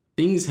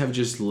things have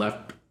just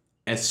left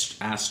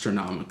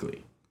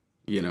astronomically,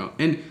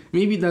 and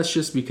maybe that's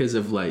just because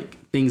of like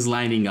things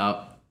lining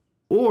up,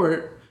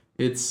 or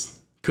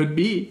could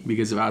be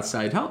because of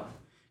outside help,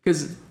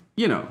 because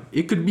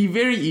it could be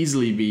very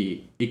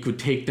easily it could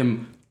take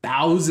them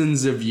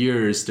thousands of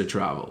years to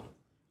travel.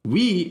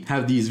 We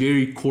have these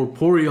very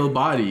corporeal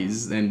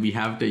bodies, and we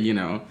have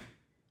to,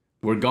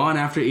 we're gone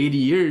after 80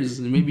 years.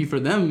 And maybe for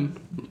them,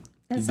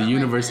 the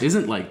universe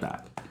isn't like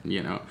that.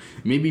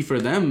 Maybe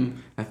for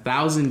them,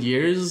 1,000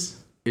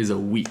 years is a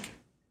week,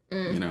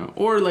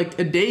 or like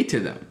a day to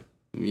them,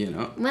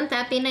 Wouldn't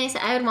that be nice?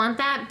 I would want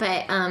that,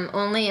 but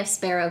only if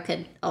Sparrow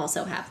could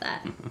also have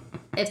that.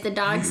 If the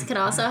dogs could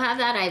also have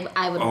that,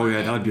 I would Oh want yeah,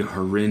 it. that would be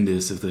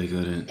horrendous if they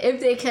couldn't.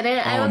 If they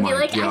couldn't, I Oh would be my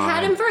like, I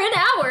had God. him for an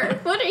hour.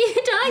 What are you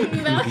talking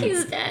about?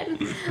 He's dead.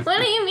 What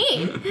do you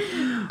mean?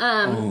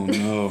 Oh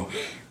no.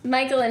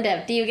 Michael and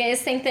Deb, do you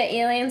guys think that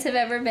aliens have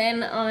ever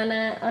been on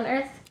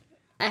Earth?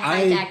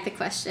 I hijacked the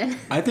question.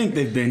 I think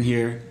they've been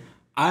here.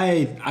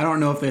 I don't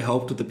know if they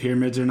helped with the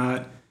pyramids or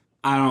not.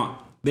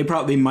 They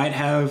probably might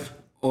have,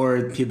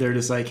 or they're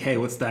just like, hey,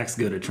 what stack's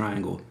good? A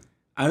triangle.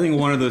 I think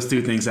one of those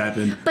two things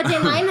happened. But they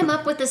line them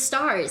up with the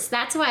stars.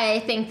 That's why I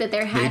think that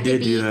there had They to did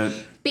be. do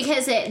that.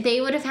 Because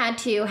they would have had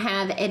to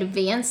have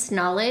advanced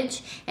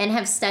knowledge and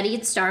have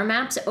studied star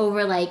maps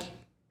over like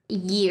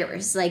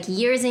years and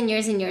years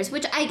and years,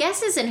 which I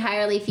guess is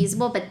entirely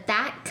feasible. But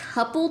that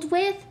coupled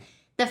with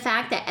the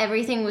fact that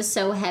everything was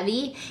so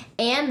heavy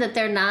and that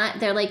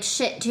they're like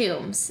shit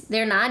tombs.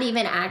 They're not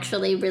even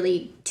actually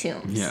really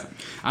tombs. Yeah.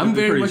 I'm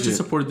very pretty much in shit.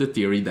 support of the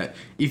theory that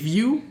if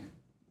you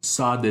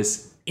saw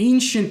this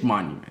ancient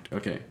monument,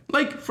 okay?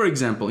 Like, for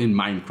example, in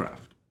Minecraft,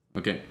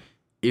 okay?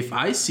 If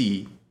I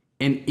see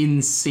an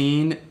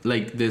insane,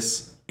 like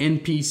this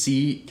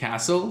NPC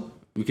castle,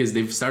 because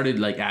they've started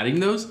like adding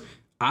those,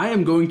 I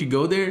am going to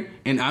go there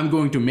and I'm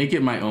going to make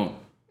it my own.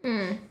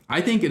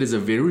 I think it is a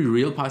very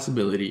real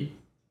possibility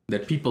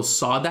that people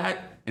saw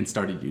that and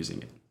started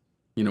using it.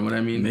 You know what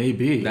I mean?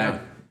 Maybe.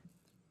 That,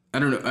 I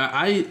don't know.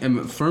 I am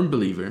a firm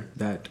believer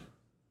that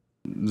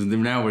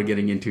now we're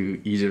getting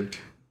into Egypt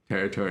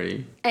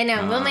territory. I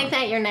know. We'll make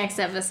that your next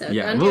episode.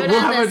 Yeah, Don't do we'll it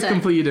on have this a one.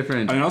 completely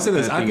different. I mean, I'll say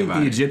this. I thing think about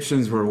the it.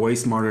 Egyptians were way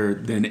smarter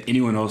than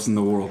anyone else in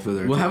the world for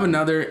their We'll time. have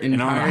another I don't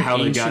know entire how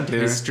they got ancient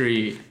there,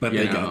 history, but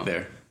they got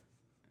there.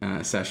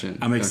 Session.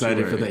 I'm Don't you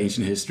excited for worry. the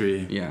ancient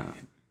history Yeah.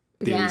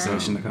 theory Yeah.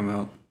 session to come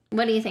out.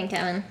 What do you think,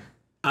 Kevin?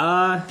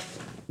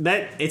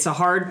 That it's a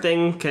hard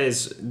thing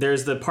because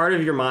there's the part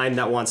of your mind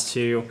that wants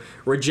to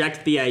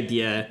reject the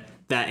idea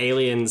that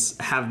aliens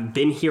have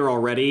been here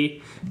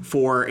already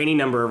for any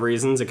number of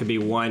reasons. It could be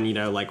one,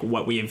 like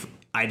what we've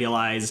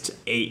idealized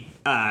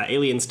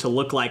aliens to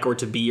look like or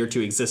to be or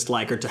to exist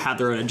like or to have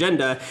their own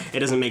agenda. It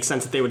doesn't make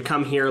sense that they would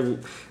come here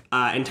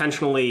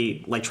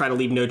intentionally, like try to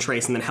leave no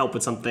trace and then help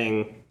with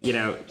something,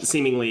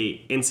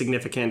 seemingly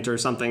insignificant or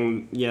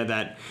something,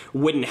 that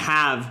wouldn't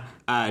have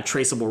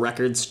traceable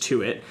records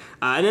to it.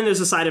 And then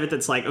there's a side of it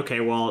that's like, okay,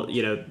 well,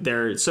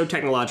 they're so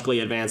technologically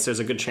advanced, there's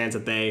a good chance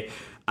that they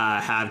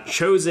have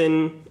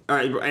chosen,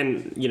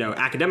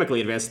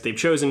 academically advanced, that they've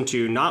chosen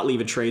to not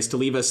leave a trace, to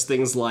leave us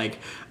things like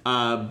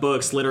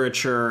books,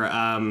 literature,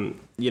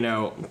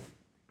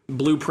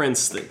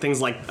 blueprints,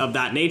 things like of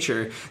that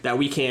nature that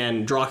we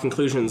can draw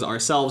conclusions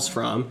ourselves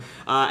from.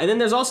 And then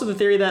there's also the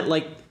theory that,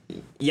 like,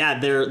 yeah,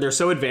 they're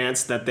so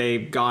advanced that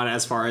they've gone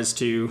as far as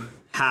to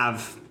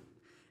have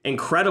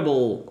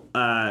incredible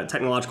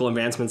technological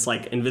advancements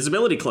like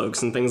invisibility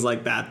cloaks and things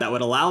like that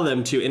would allow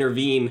them to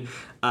intervene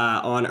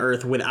on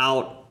Earth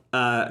without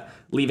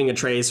leaving a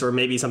trace, or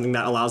maybe something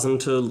that allows them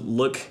to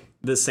look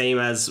the same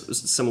as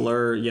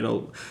similar,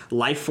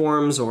 life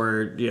forms,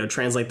 or,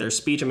 translate their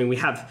speech. I mean, we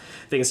have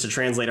things to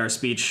translate our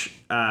speech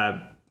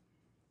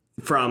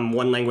from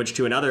one language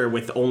to another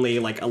with only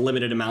like a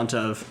limited amount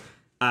of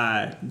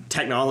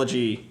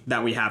technology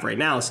that we have right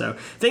now. So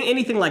think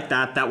anything like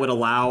that would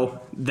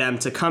allow them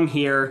to come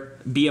here,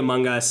 be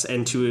among us,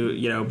 and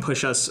to,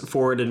 push us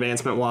forward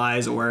advancement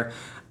wise or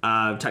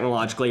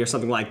technologically or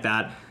something like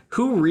that.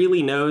 Who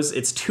really knows?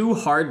 It's too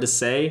hard to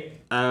say.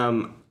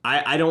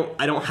 I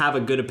don't have a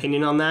good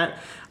opinion on that.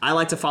 I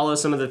like to follow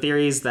some of the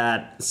theories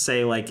that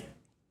say like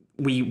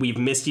we've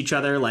missed each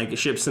other, like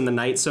ships in the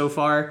night so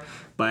far,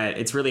 but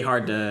it's really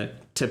hard to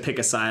pick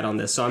a side on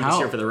this. So I'm just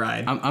here for the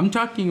ride. I'm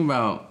talking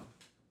about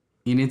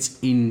in its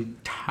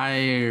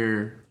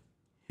entire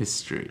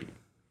history.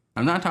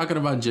 I'm not talking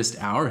about just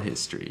our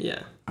history.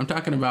 Yeah. I'm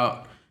talking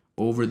about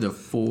over the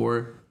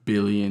 4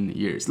 billion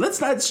years.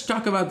 Let's not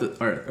talk about the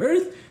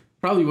Earth.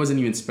 Probably wasn't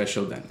even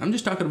special then. I'm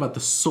just talking about the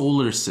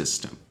solar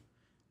system.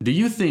 Do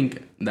you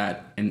think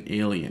that an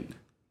alien,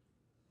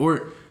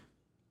 or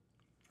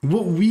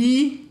what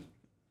we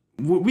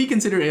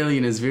consider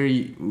alien is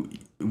very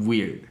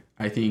weird?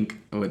 I think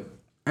what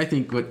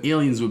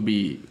aliens would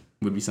be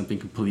something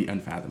completely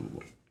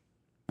unfathomable.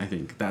 I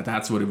think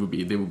that's what it would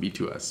be. They would be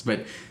to us,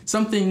 but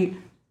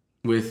something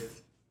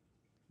with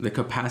the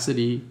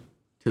capacity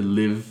to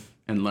live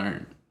and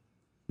learn,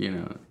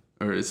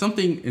 or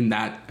something in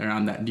that,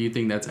 around that. Do you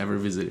think that's ever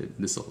visited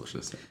the solar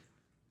system?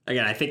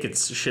 Again, I think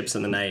it's ships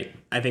in the night.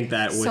 I think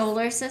that with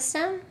Solar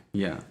system?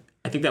 Yeah.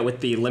 I think that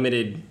with the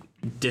limited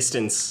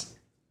distance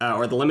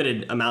or the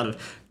limited amount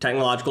of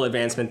technological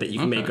advancement that you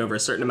can make over a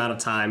certain amount of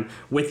time,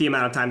 with the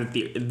amount of time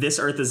that this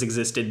Earth has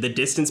existed, the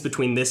distance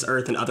between this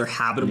Earth and other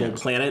habitable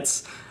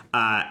planets,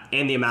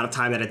 and the amount of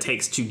time that it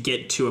takes to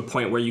get to a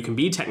point where you can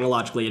be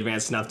technologically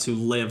advanced enough to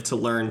live, to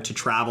learn, to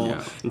travel,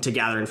 and to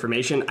gather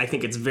information, I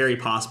think it's very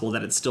possible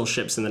that it's still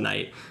ships in the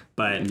night.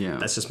 But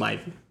that's just my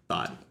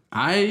thought.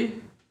 I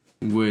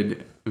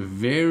would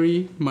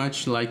very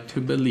much like to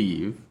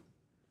believe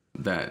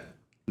that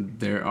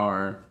there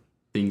are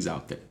things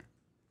out there.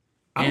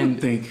 I don't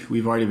think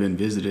we've already been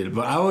visited,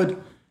 but I would,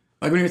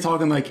 like when you're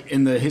talking like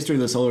in the history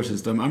of the solar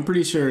system, I'm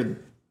pretty sure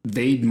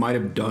they might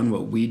have done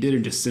what we did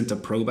and just sent a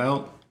probe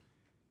out,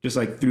 just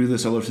like through the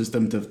solar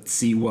system to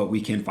see what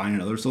we can find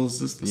in other solar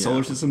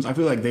systems. I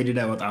feel like they did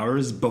that with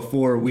ours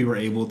before we were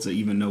able to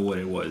even know what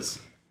it was.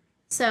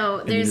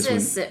 So there's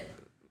this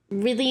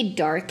really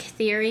dark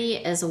theory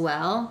as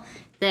well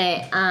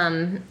that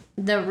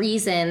the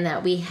reason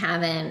that we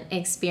haven't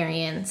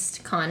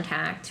experienced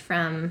contact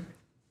from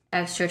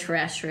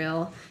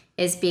extraterrestrial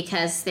is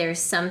because there's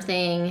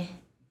something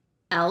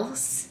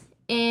else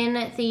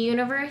in the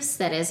universe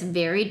that is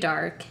very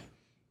dark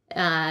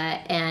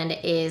and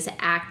is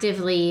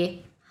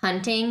actively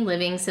hunting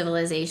living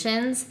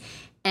civilizations,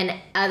 and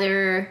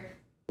other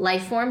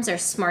life forms are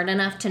smart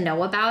enough to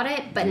know about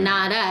it, but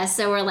not us.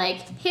 So we're like,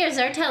 here's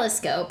our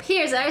telescope,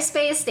 here's our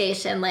space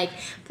station. Like,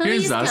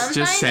 please Here's us come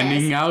just find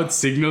sending us. out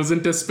signals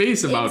into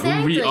space about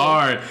who we Exactly.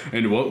 are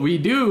and what we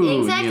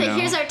do. Exactly. You know?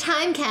 Here's our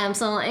time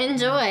capsule.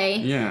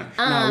 Enjoy. Yeah.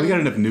 No, we got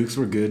enough nukes.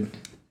 We're good.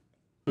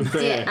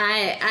 Yeah,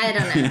 I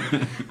don't know.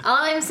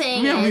 All I'm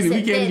saying Yeah, is we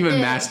that can't even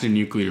master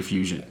nuclear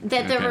fusion.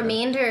 that the Okay.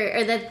 remainder,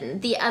 or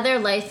that the other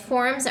life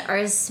forms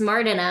are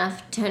smart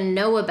enough to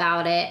know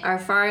about it, are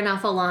far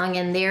enough along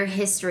in their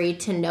history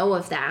to know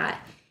of that,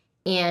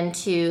 and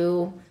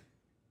to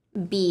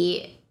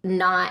be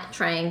not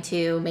trying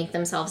to make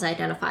themselves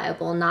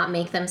identifiable, not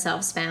make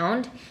themselves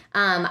found.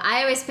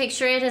 I always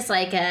picture it as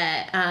like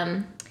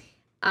a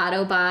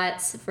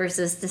Autobots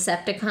versus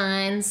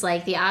Decepticons.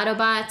 Like the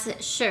Autobots,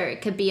 sure,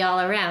 it could be all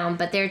around,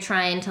 but they're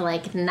trying to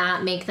like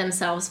not make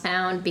themselves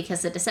found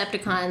because the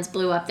Decepticons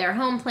blew up their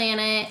home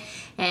planet,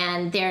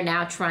 and they're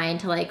now trying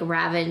to like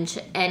ravage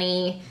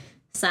any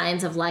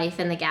signs of life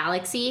in the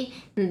galaxy.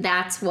 And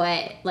that's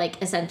what like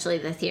essentially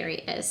the theory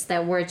is,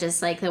 that we're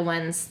just like the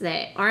ones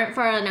that aren't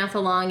far enough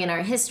along in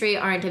our history,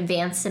 aren't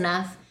advanced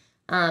enough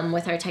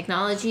with our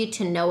technology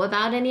to know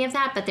about any of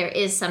that, but there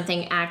is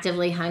something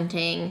actively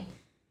hunting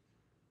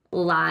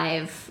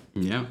live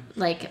Yeah.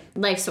 like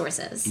life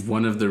sources.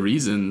 One of the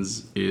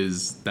reasons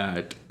is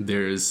that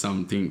there is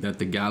something that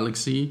the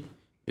galaxy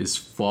is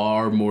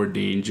far more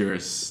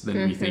dangerous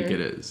than we think it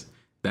is.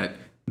 That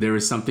there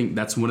is something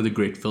that's one of the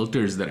great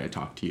filters that I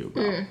talked to you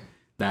about.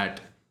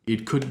 That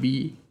it could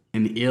be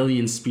an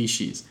alien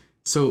species.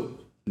 So,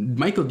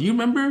 Michael, do you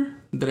remember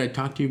that I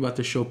talked to you about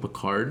the show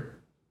Picard?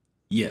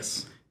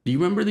 Yes. Do you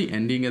remember the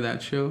ending of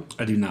that show?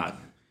 I do not.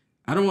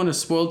 I don't want to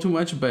spoil too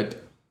much,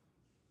 but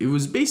it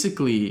was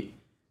basically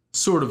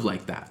sort of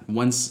like that.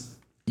 Once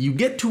you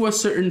get to a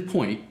certain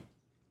point,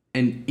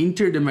 an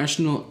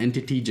interdimensional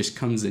entity just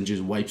comes and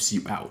just wipes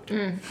you out.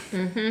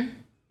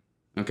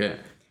 Okay.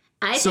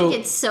 I So-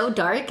 think it's so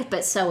dark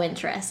but so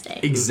interesting.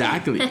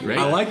 Exactly, right?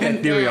 I like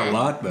that theory Yeah. a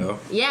lot, though.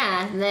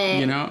 Yeah,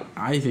 You know,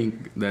 I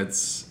think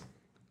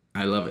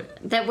I love it.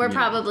 that we're Yeah.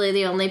 probably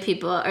the only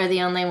people, or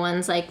the only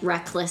ones like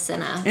reckless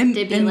enough And-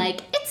 to be and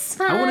like, it's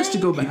fine. I want us to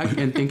go back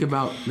and think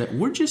about that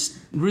we're just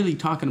really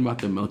talking about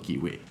the Milky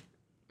Way.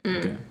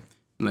 Okay.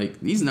 Like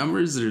these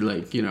numbers are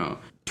like,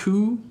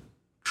 2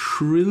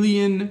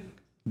 trillion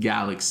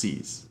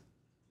galaxies.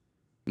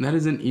 And that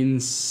is an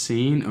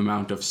insane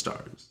amount of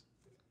stars.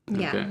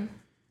 Yeah. Okay.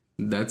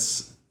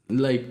 That's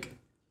like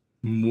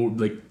more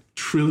like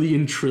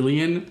trillion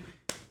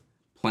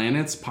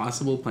planets,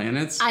 possible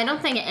planets. I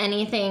don't think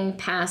anything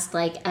past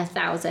like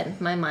 1,000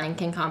 my mind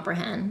can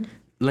comprehend.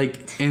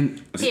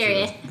 And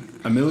Period.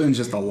 A million's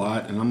just a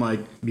lot, and I'm like,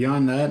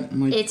 beyond that,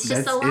 I'm like, It's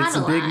just a lot. It's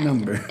a big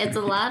number. It's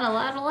a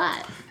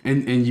lot.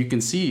 and you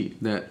can see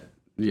that,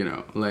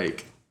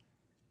 like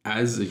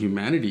as a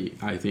humanity,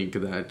 I think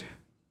that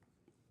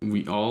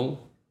we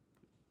all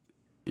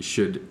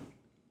should,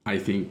 I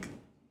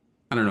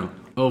don't know,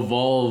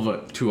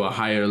 evolve to a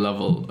higher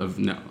level of,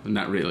 no,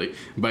 not really,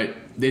 but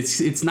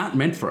it's not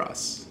meant for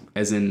us,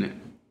 as in,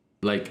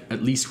 like,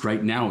 at least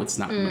right now, it's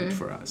not meant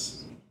for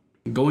us.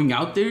 Going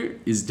out there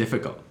is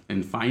difficult,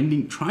 and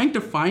trying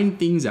to find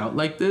things out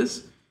like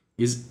this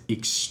is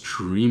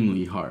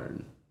extremely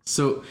hard.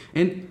 So,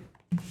 and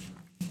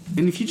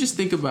if you just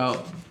think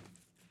about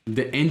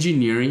the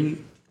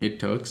engineering it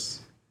took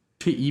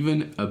to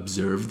even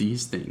observe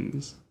these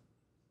things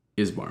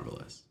is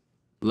marvelous.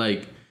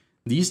 Like,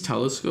 these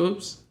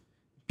telescopes,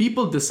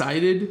 people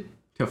decided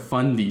to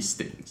fund these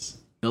things.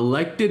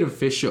 Elected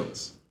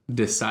officials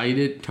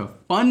decided to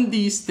fund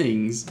these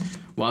things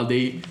while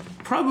they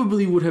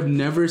probably would have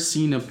never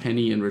seen a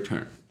penny in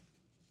return.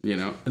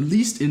 At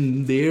least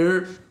in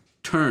their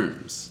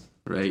terms,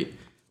 right?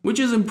 Which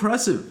is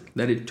impressive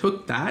that it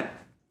took that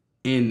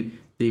and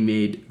they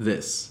made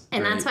this.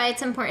 And that's right? why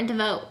it's important to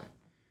vote.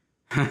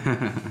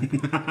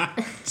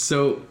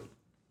 So,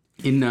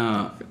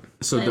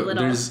 little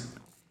there's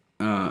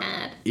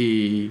Ad.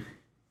 a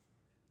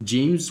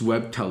James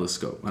Webb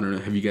Telescope. I don't know.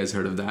 Have you guys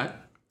heard of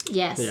that?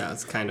 Yes. Yeah,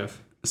 it's kind of.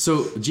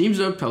 So, James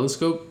Webb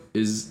Telescope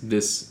is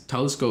this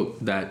telescope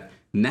that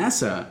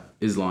NASA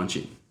is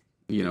launching.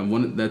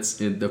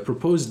 The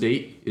proposed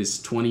date is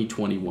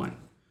 2021.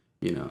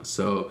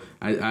 So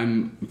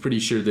I'm pretty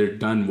sure they're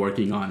done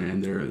working on it,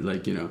 and they're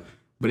like,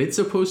 but it's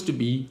supposed to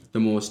be the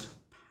most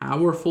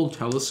powerful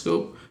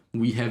telescope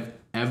we have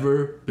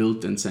ever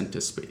built and sent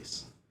to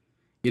space.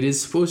 It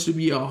is supposed to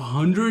be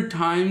 100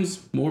 times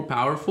more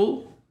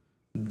powerful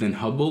than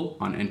Hubble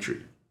on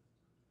entry.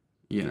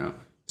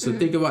 So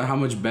think about how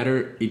much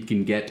better it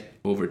can get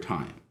over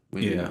time.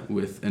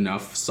 With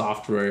enough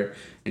software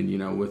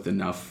and with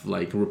enough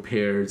like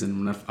repairs and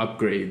enough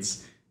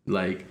upgrades.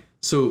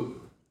 So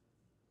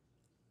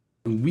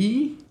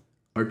we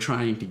are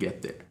trying to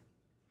get there.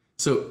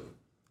 So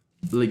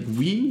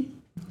we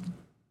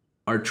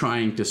are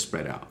trying to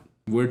spread out.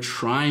 We're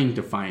trying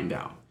to find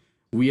out.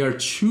 We are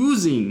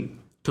choosing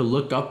to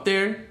look up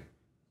there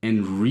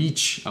and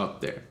reach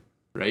up there,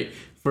 right?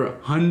 for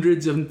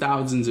hundreds of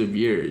thousands of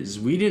years,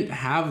 we didn't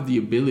have the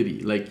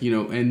ability, like, you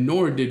know, and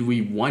nor did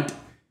we want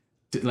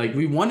to, like,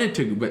 we wanted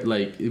to, but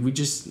like, we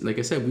just, like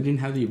I said, we didn't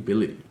have the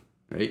ability,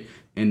 right?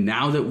 And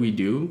now that we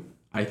do,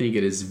 I think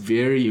it is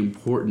very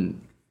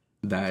important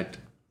that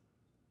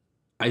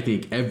I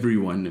think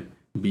everyone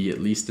be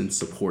at least in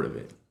support of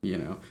it, you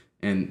know?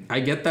 And I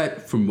get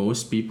that for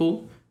most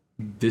people,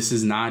 this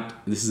is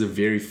a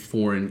very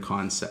foreign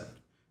concept,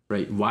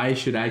 right? Why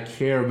should I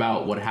care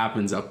about what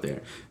happens up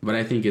there? But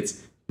I think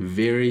it's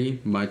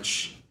very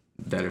much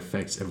that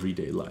affects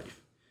everyday life.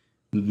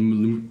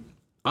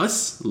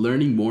 Us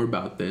learning more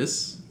about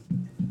this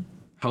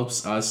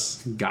helps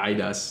us guide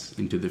us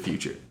into the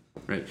future,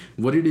 right?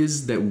 What it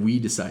is that we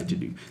decide to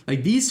do.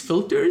 Like these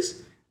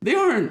filters, they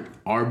aren't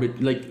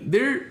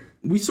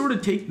we sort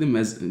of take them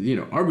as, you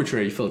know,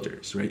 arbitrary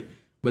filters, right?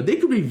 But they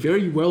could be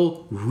very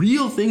well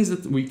real things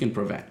that we can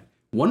prevent.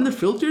 One of the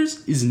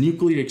filters is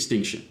nuclear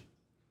extinction.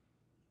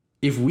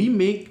 If we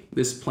make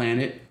this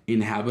planet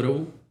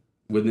inhabitable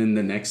within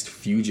the next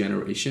few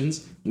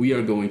generations, we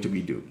are going to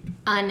be doomed.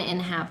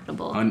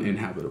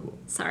 Uninhabitable.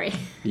 Sorry.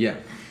 Yeah.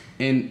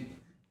 And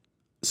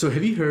so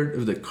have you heard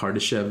of the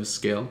Kardashev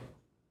scale?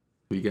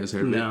 Have you guys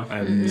heard of it? No.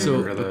 I've never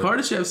So heard of the that.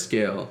 Kardashev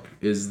scale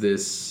is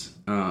this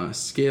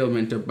scale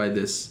meant up by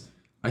this,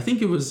 I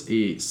think it was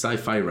a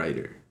sci-fi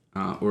writer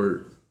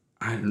or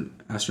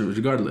astronaut,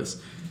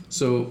 regardless.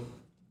 So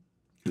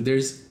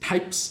there's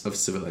types of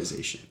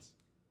civilizations.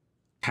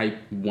 Type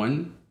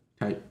 1,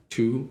 type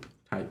 2,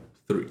 type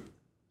 3.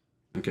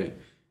 Okay.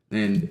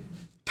 And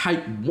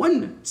type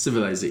 1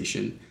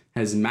 civilization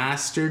has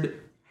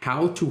mastered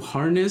how to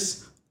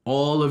harness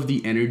all of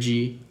the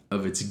energy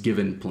of its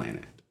given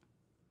planet.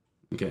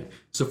 Okay.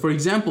 So for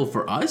example,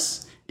 for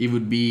us, it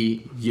would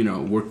be, you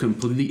know, we're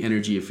completely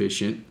energy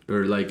efficient,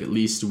 or like at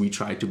least we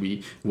try to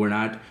be. We're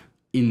not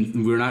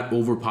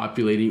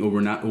overpopulating, or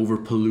we're not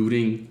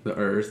overpolluting the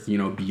earth, you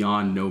know,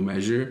 beyond no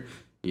measure,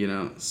 you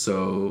know.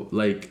 So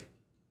like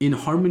in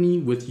harmony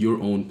with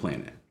your own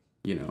planet,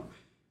 you know.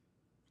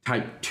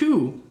 Type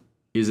 2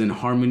 is in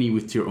harmony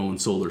with your own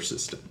solar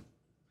system.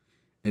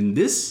 And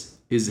this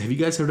is, have you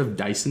guys heard of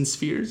Dyson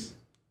spheres?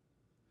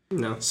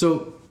 No.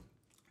 So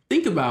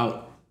think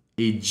about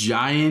a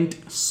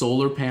giant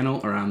solar panel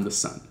around the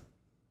sun.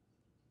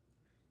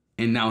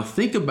 And now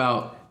think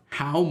about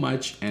how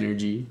much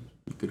energy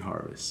you could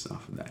harvest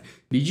off of that.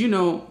 Did you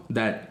know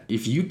that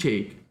if you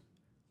take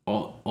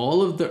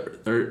all of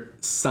the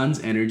sun's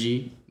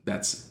energy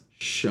that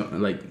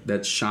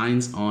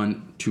shines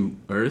on to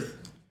Earth,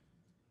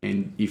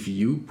 and if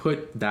you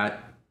convert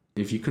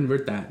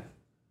that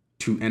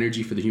to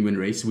energy for the human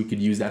race, we could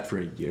use that for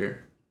a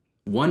year.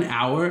 1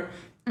 hour,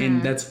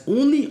 and that's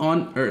only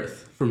on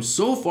Earth from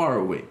so far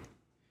away.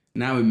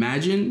 Now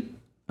imagine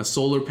a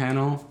solar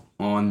panel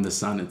on the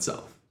sun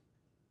itself.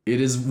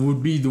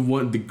 Would be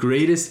the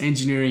greatest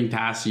engineering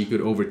task you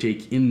could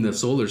overtake in the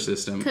solar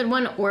system. Could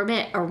one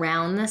orbit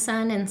around the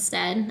sun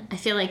instead? I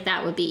feel like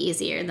that would be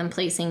easier than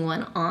placing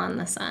one on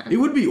the sun. It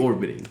would be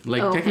orbiting.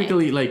 Like Okay.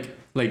 technically, like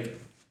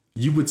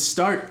you would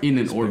start in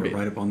an orbit.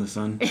 Right up on the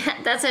sun.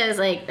 That's what I was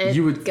like.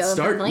 You would go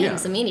start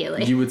flames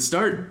immediately. You would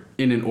start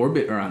in an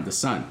orbit around the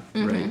sun,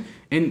 right?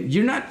 And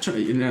you're not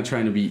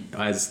trying to be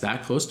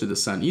that close to the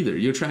sun either.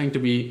 You're trying to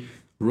be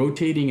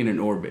rotating in an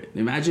orbit.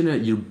 Imagine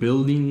that you're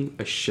building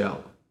a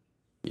shell,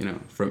 you know,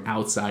 from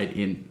outside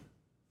in,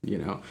 you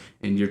know,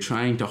 and you're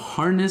trying to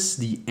harness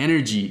the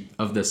energy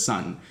of the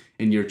sun,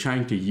 and you're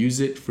trying to use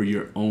it for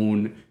your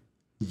own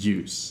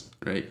use,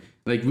 right?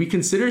 Like we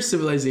consider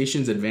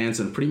civilizations advanced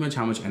on pretty much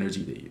how much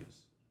energy they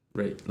use,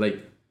 right? Like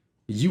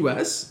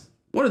US,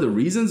 one of the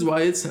reasons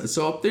why it's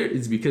so up there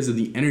is because of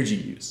the energy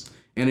use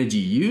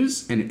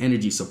and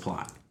energy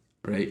supply,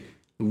 right?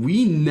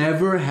 We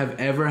never have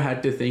ever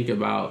had to think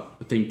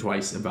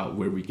twice about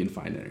where we can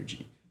find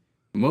energy.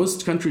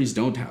 Most countries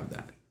don't have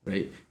that,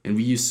 right? And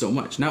we use so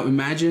much. Now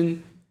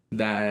imagine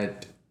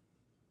that,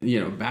 you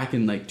know, back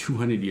in like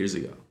 200 years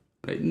ago,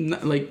 right?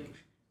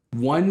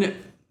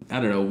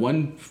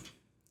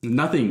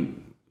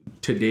 Nothing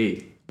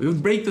today. It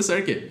would break the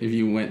circuit if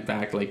you went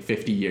back like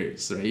 50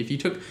 years, right? If you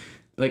took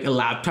like a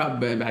laptop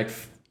back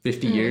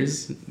 50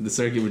 years, the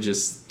circuit would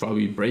just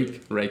probably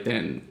break right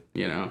then,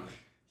 you know?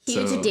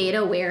 Huge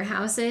data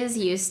warehouses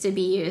used to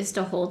be used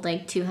to hold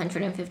like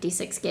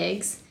 256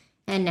 gigs.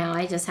 And now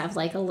I just have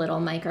like a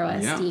little micro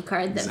SD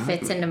card that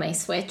fits into my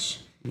Switch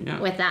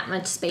with that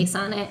much space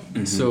on it.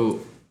 Mm-hmm. So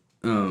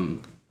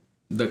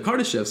the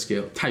Kardashev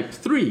scale, type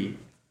 3,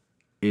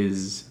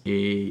 is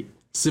a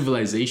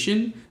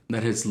civilization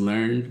that has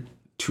learned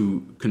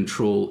to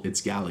control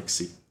its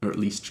galaxy, or at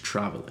least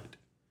travel it.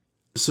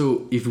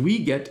 So if we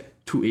get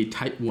to a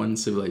type 1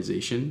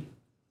 civilization,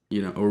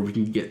 you know, or we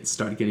can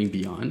start getting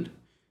beyond,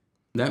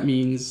 that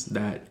means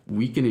that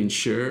we can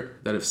ensure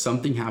that if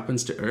something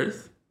happens to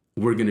Earth,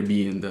 we're going to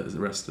be in the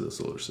rest of the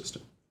solar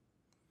system.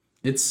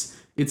 It's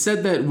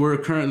said that we're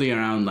currently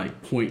around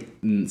like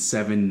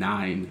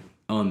 0.79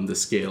 on the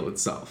scale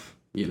itself,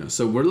 you know.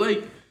 So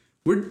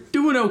we're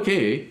doing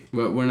okay,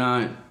 but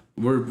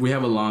we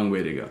have a long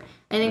way to go.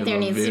 I think there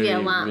needs to be a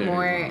very, lot very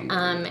more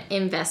long way.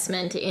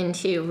 investment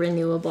into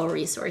renewable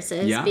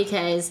resources Yeah.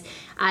 because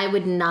I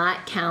would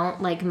not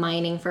count like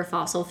mining for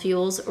fossil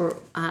fuels or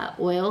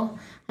oil.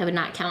 I would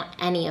not count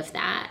any of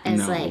that as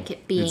No, like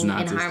it's being in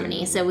not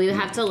harmony. sustainable. So we would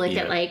have to look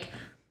Yeah. at like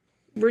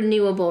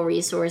renewable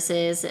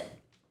resources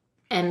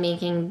and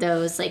making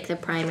those like the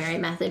primary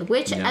method,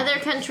 which other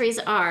countries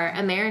are.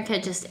 America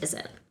just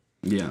isn't.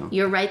 Yeah.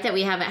 You're right that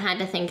we haven't had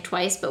to think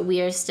twice, but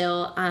we are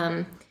still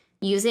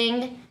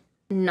using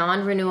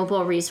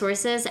non-renewable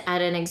resources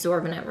at an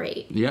exorbitant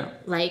rate. Yeah.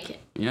 Like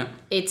Yeah.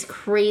 it's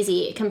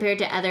crazy compared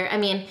to other. I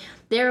mean,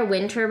 there are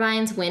wind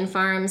turbines, wind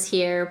farms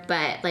here,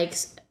 but like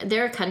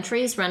there are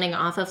countries running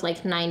off of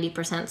like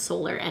 90%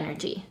 solar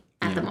energy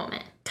at the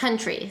moment.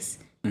 Countries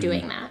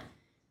doing that,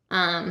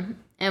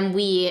 and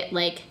we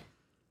like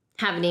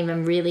haven't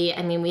even really.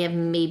 I mean, we have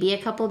maybe a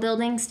couple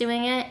buildings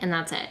doing it, and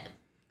that's it.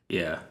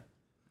 Yeah.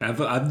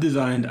 I've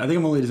designed, I think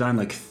I've only designed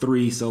like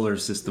 3 solar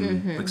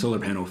system, like solar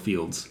panel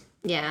fields.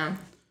 Yeah.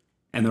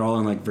 And they're all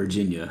in like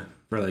Virginia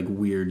for like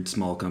weird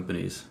small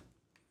companies.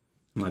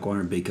 I'm like, why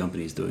aren't big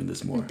companies doing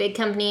this more? Big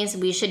companies,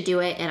 we should do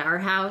it at our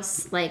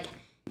house. Like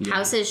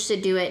houses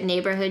should do it,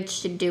 neighborhoods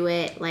should do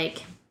it,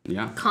 like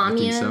Yeah.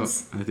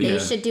 communes. I think They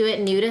so. should do it.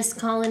 Nudist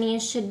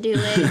colonies should do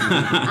it.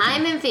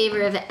 I'm in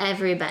favor of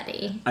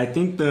everybody. I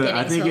think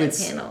Getting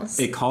solar panels.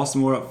 it costs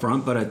more up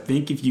front, but I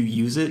think if you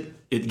use it,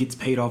 it gets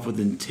paid off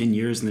within 10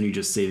 years, and then you're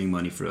just saving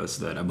money for us.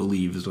 That I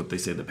believe is what they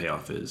say the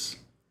payoff is.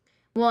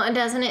 Well, and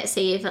doesn't it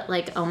save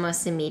like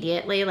almost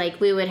immediately?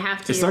 Like we would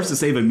have to. It starts to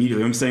save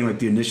immediately. I'm saying like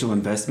the initial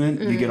investment,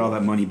 you get all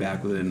that money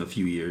back within a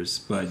few years,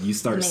 but you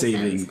start Makes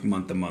saving sense.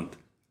 month to month.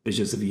 It's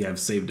just if you have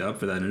saved up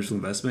for that initial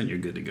investment, you're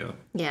good to go.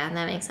 Yeah,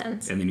 that makes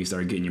sense. And then you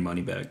start getting your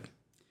money back.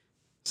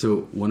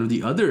 So one of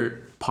the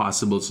other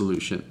possible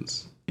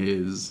solutions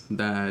is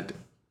that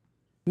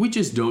we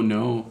just don't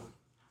know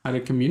how to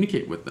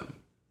communicate with them.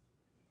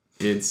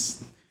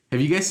 Have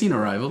you guys seen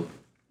Arrival?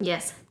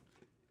 Yes.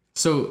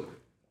 So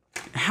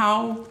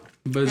how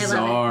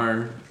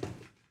bizarre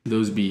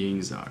those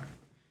beings are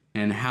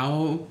and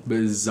how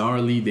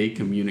bizarrely they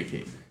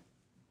communicate,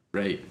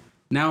 right?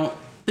 Now,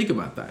 think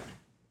about that.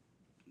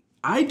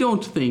 I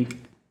don't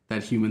think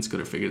that humans could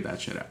have figured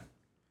that shit out.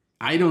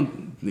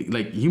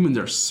 Humans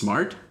are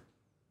smart,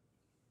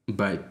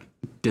 but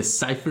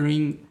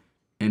deciphering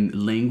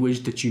and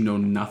language that you know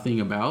nothing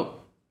about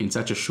in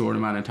such a short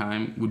amount of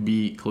time would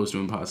be close to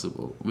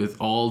impossible with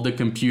all the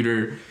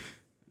computer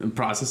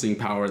processing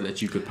power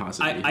that you could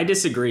possibly. I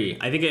disagree.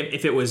 I think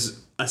if it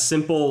was a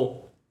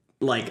simple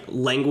like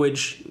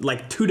language,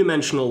 like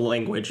 2-dimensional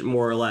language,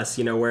 more or less,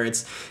 where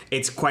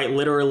it's quite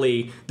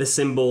literally the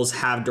symbols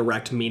have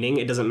direct meaning.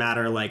 It doesn't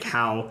matter like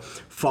how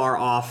far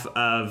off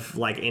of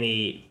like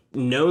any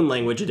known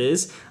language it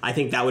is. I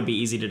think that would be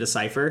easy to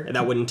decipher.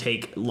 That wouldn't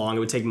take long. It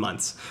would take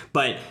months.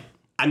 But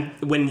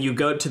when you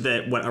go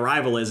to what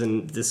Arrival is,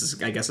 and this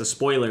is, I guess, a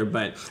spoiler,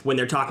 but when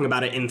they're talking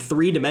about it in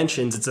 3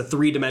 dimensions, it's a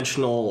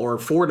 3-dimensional or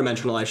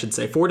 4-dimensional, I should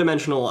say,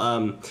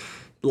 4-dimensional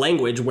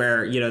language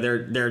where,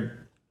 they're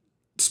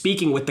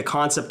speaking with the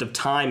concept of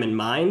time in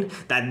mind,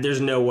 that there's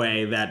no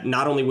way that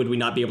not only would we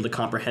not be able to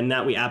comprehend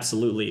that, we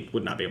absolutely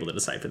would not be able to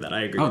decipher that.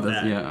 I agree with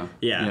that.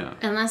 Yeah.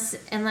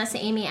 Unless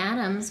Amy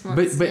Adams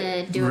wants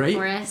to do it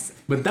for us.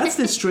 But that's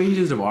the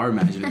strangest of our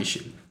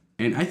imagination.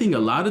 And I think a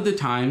lot of the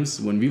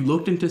times when we've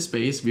looked into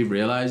space, we've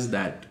realized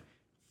that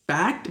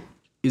fact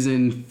is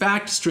in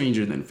fact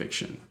stranger than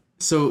fiction.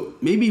 So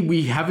maybe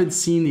we haven't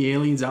seen the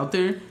aliens out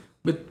there,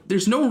 but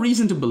there's no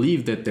reason to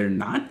believe that they're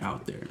not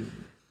out there.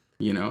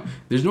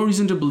 There's no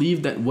reason to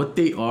believe that what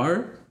they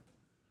are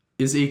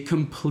is a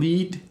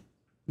complete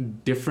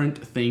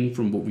different thing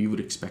from what we would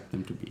expect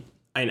them to be.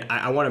 And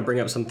I want to bring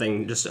up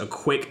something, just a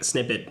quick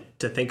snippet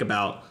to think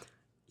about.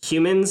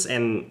 Humans,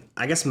 and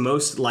I guess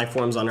most life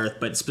forms on Earth,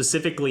 but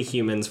specifically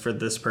humans for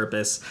this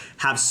purpose,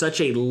 have such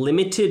a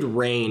limited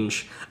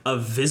range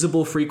of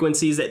visible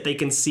frequencies that they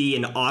can see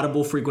and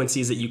audible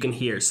frequencies that you can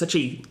hear. Such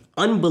a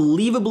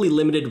unbelievably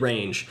limited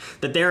range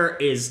that there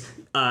is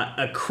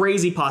a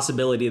crazy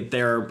possibility that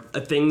there are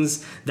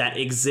things that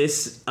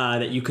exist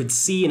that you could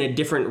see in a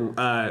different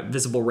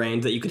visible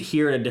range, that you could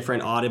hear in a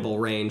different audible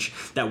range,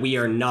 that we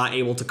are not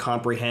able to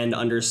comprehend,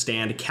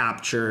 understand,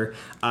 capture,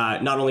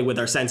 not only with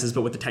our senses,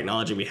 but with the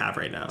technology we have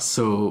right now.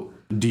 So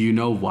do you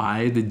know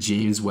why the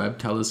James Webb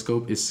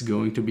Telescope is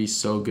going to be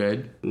so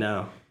good?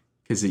 No.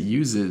 Because it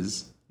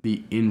uses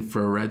the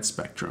infrared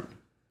spectrum.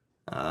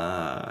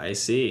 I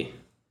see.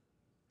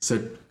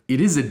 So it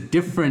is a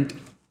different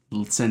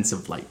sense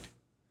of light.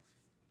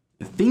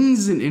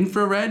 Things in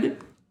infrared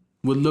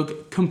would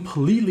look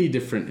completely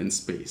different in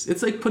space.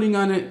 It's like putting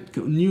on a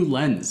new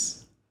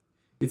lens.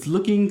 It's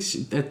looking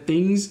at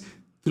things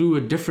through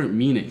a different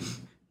meaning.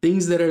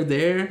 Things that are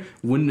there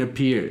wouldn't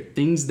appear.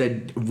 Things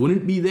that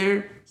wouldn't be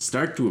there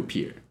start to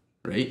appear,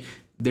 right?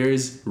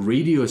 There's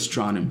radio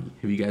astronomy.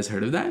 Have you guys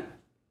heard of that?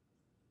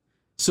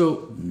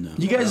 So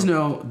you guys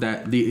know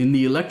that in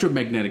the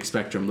electromagnetic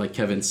spectrum, like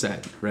Kevin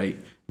said, right,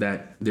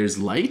 that there's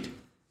light,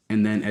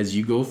 and then as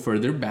you go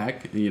further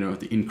back, the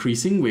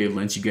increasing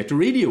wavelengths, you get to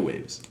radio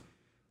waves.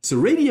 So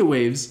radio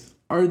waves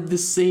are the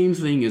same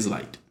thing as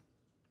light.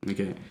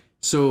 Okay.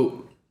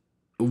 So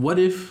what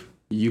if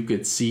you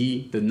could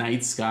see the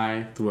night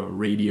sky through a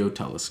radio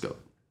telescope?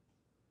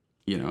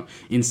 You know,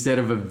 instead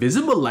of a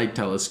visible light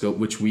telescope,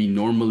 which we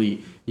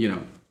normally, you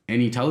know,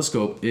 any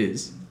telescope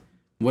is,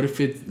 what if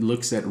it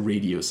looks at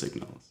radio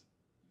signals?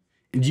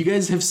 And you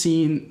guys have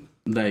seen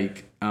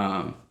like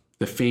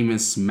the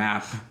famous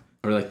map,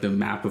 or like the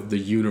map of the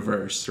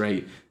universe,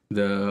 right?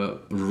 The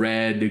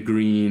red,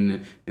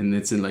 green, and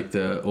it's in like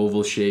the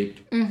oval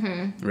shaped,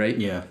 right?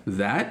 Yeah.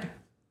 That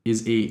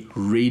is a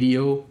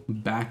radio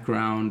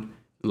background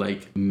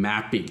like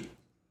mapping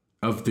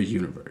of the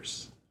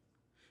universe.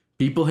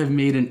 People have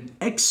made an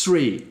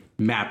X-ray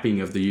mapping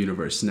of the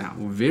universe now,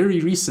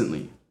 very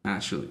recently,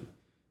 actually,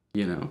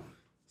 you know.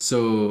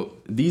 So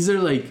these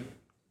are like,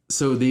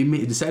 so they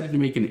decided to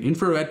make an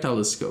infrared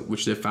telescope,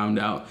 which they found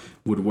out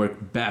would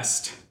work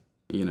best,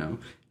 you know,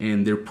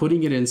 and they're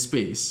putting it in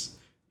space,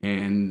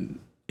 and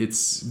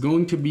it's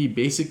going to be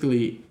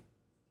basically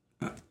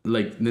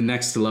like the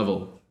next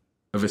level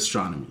of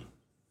astronomy,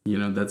 you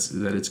know,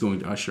 that it's going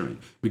to usher in.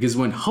 Because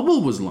when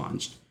Hubble was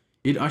launched,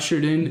 it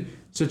ushered in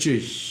such a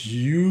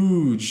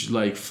huge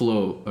like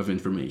flow of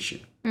information,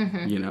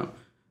 you know,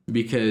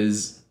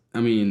 because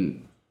I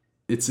mean,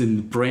 it's a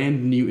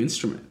brand new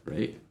instrument,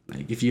 right?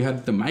 Like if you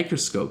had the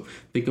microscope,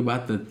 think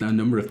about the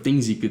number of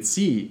things you could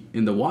see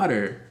in the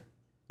water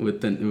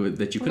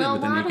that you couldn't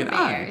with the naked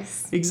eye.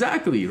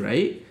 Exactly,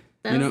 right?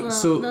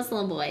 Those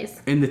little boys.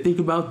 And to think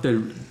about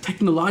the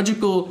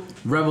technological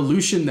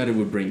revolution that it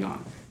would bring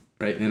on,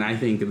 right? And I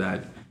think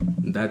that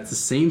the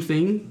same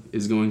thing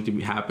is going to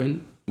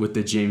happen with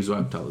the James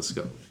Webb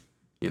Telescope,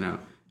 you know?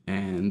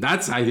 And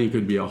that's, I think,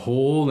 could be a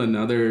whole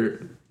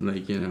another,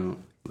 like, you know,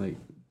 like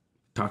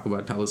talk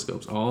about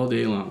telescopes all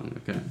day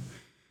long, okay?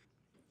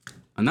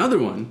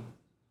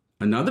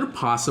 Another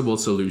possible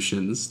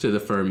solutions to the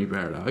Fermi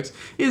paradox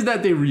is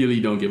that they really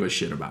don't give a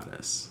shit about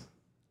us.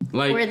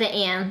 Like, We're the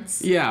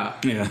ants. yeah.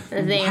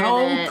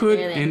 How could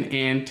an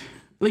ant,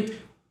 like,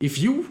 if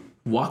you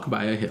walk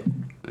by a hill,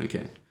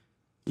 okay,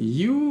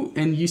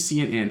 you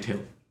see an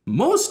anthill,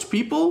 most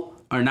people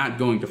are not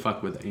going to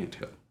fuck with the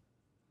anthill,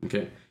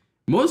 okay?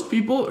 Most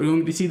people are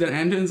going to see that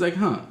anthill and it's like,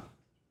 huh,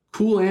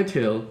 cool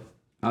anthill,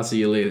 I'll see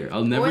you later.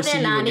 I'll never see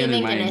you again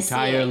in my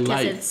entire life.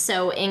 Because it's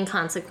so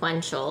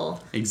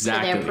inconsequential to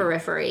Exactly. their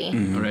periphery.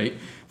 All right.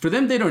 For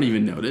them, they don't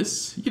even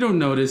notice. You don't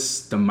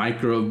notice the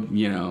microbe,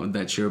 you know,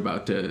 that you're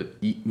about to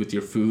eat with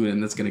your food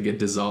and that's going to get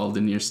dissolved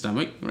in your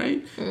stomach,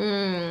 right?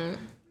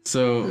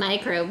 So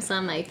Microbes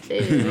on my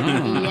food.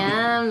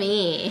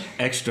 Yummy.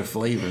 Extra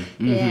flavor.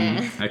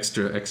 Yeah.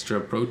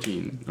 extra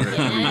protein or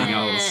everything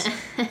else.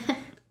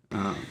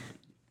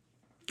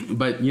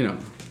 But, you know,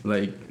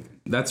 like,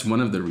 that's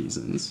one of the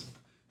reasons.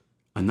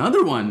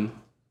 Another one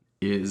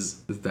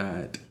is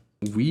that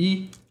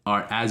we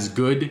are as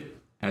good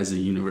as the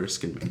universe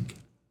can make.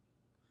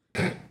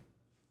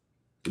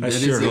 I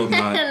sure hope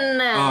not.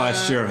 No. Oh, I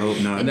sure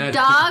hope not.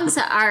 Dogs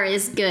are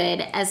as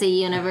good as a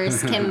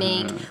universe can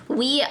make.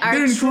 We are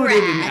They're included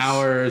in trash.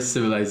 our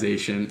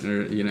civilization,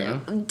 or, you know.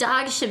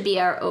 Dogs should be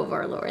our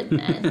overlord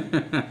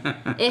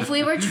then. If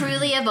we were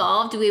truly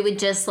evolved, we would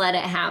just let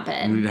it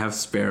happen. We'd have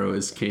Sparrow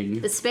as king.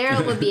 The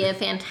sparrow would be a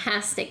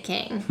fantastic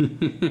king.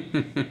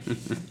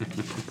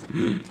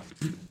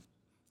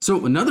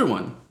 So another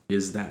one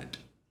is that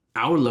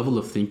our level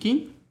of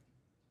thinking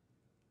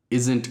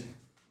isn't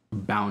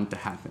bound to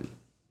happen.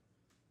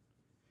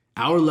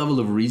 Our level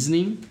of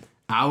reasoning,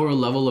 our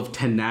level of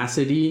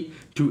tenacity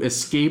to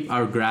escape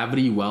our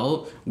gravity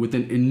well with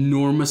an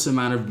enormous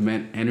amount of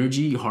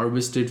energy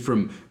harvested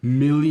from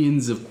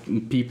millions of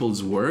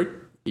people's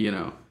work, you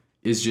know,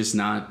 is just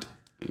not,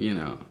 you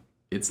know,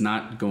 it's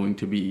not going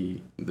to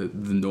be the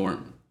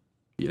norm,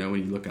 you know,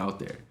 when you look out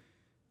there.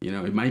 You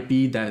know, it might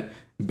be that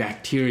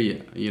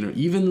bacteria, you know,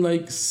 even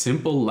like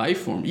simple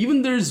life form,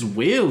 even there's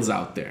whales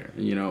out there,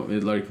 you know,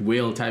 like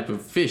whale type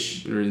of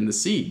fish or in the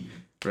sea,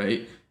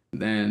 right?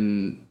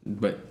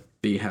 But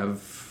they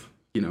have,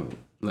 you know,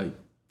 like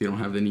they don't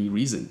have any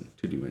reason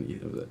to do any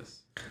of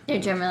this. They're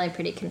generally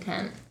pretty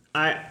content.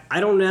 I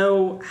don't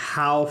know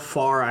how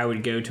far I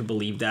would go to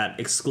believe that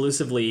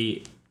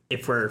exclusively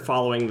if we're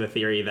following the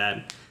theory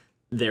that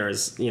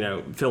there's, you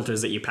know,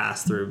 filters that you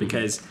pass through,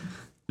 because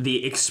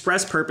the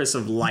express purpose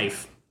of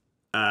life,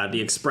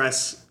 the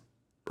express,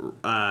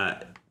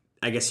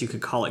 I guess you could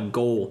call it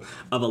goal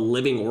of a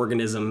living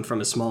organism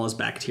from as small as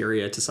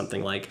bacteria to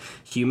something like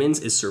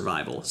humans is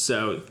survival.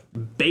 So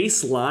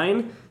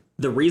baseline,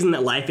 the reason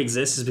that life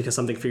exists is because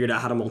something figured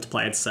out how to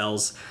multiply its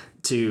cells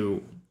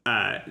to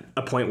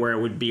a point where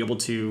it would be able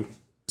to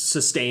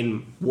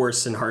sustain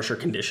worse and harsher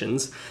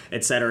conditions,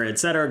 et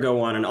cetera,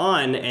 go on.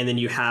 And then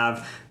you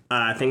have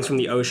things from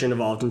the ocean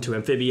evolved into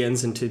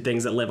amphibians, into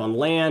things that live on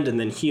land, and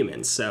then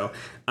humans. So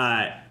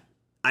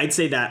I'd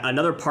say that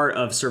another part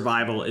of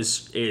survival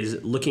is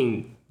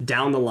looking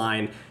down the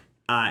line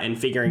and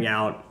figuring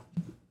out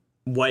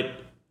what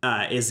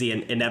is the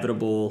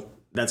inevitable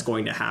that's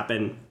going to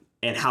happen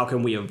and how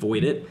can we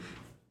avoid it.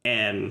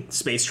 and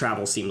space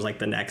travel seems like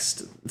the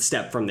next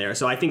step from there.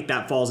 So I think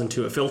that falls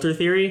into a filter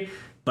theory,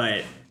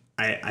 but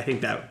I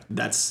think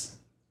that's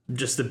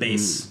just the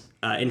base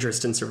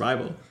interest in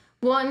survival.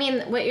 Well, I mean,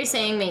 what you're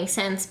saying makes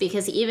sense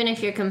because even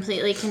if you're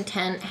completely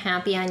content,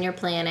 happy on your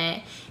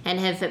planet, and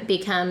have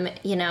become,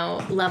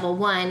 level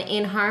 1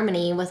 in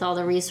harmony with all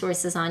the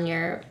resources on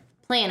your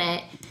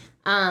planet,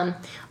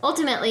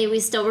 ultimately we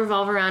still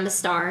revolve around a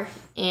star,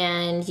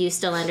 and you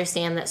still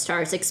understand that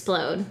stars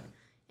explode.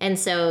 And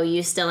so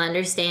you still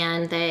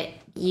understand that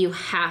you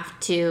have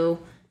to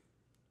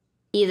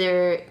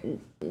either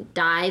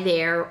die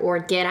there or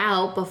get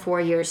out before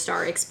your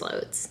star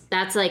explodes.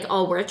 That's like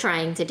all we're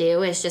trying to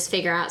do is just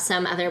figure out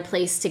some other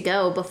place to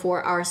go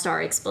before our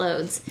star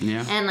explodes.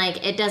 Yeah. And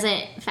like it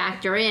doesn't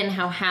factor in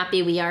how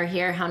happy we are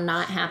here, how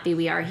not happy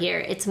we are here.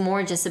 It's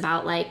more just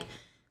about like,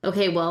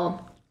 okay,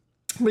 well,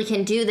 we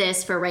can do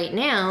this for right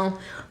now,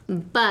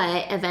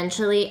 but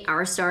eventually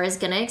our star is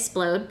going to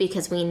explode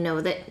because we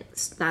know that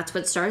that's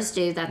what stars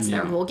do. That's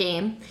their whole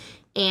game.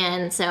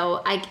 And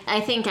so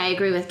I think I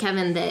agree with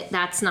Kevin that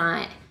that's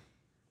not,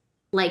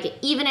 like,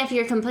 even if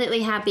you're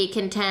completely happy,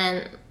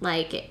 content,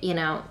 like,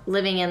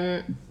 living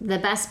in the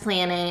best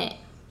planet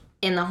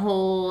in the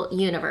whole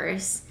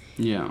universe,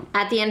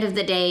 at the end of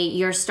the day,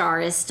 your star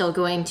is still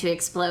going to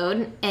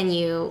explode, and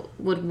you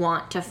would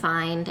want to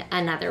find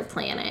another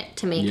planet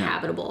to make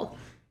habitable.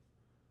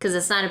 Because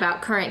it's not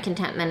about current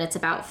contentment, it's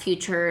about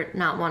future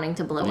not wanting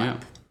to blow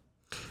up.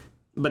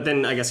 But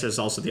then I guess there's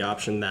also the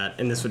option that,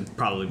 and this would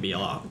probably be a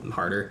lot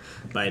harder,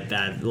 but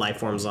that life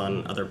forms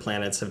on other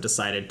planets have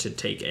decided to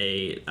take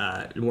a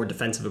more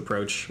defensive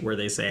approach where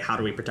they say, how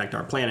do we protect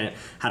our planet?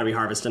 How do we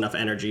harvest enough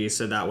energy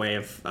so that way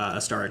if a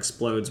star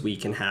explodes, we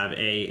can have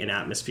an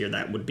atmosphere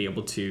that would be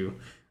able to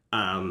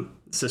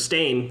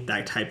sustain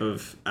that type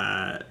of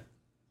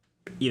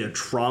either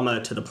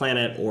trauma to the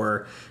planet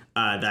or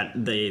that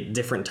the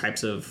different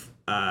types of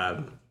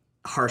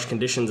harsh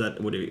conditions that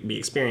would be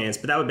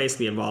experienced, but that would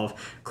basically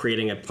involve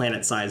creating a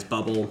planet-sized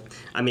bubble.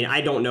 I mean,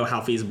 I don't know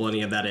how feasible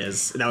any of that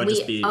is. That would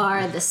just be... We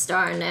are the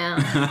star now.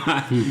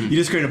 You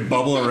just create a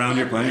bubble around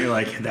your planet. You're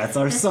like, that's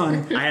our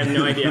sun. I have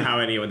no idea how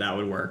any of that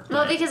would work.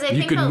 Well, because I You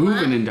think could a move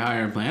lot... an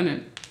entire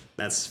planet.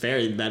 That's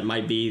fair. That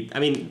might be... I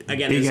mean,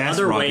 again, Big there's ass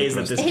other rocket ways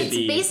that this could It's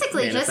be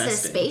basically just a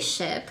manifested.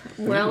 spaceship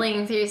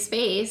whirling through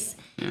space.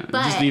 Yeah,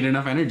 But- just need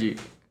enough energy.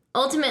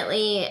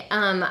 Ultimately,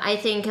 I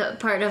think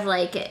part of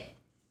like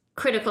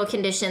critical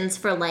conditions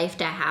for life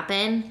to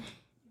happen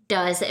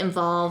does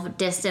involve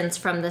distance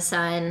from the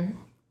sun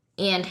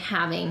and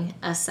having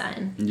a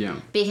sun. Yeah.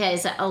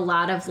 Because a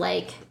lot of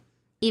like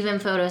even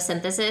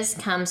photosynthesis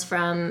comes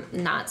from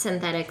not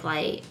synthetic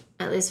light,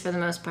 at least for the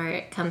most part,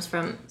 it comes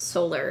from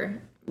solar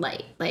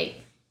light.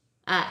 Like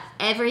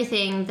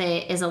everything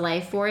that is a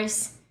life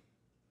force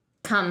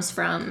comes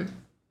from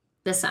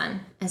the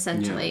sun,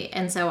 essentially.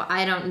 And so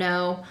I don't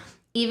know,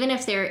 even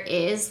if there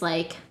is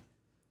like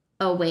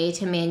a way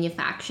to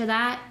manufacture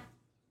that,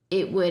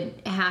 it would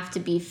have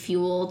to be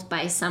fueled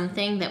by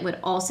something that would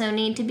also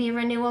need to be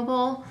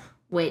renewable,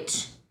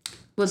 which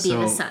would be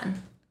the So-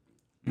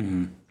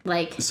 sun.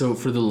 Like, So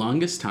for the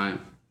longest time,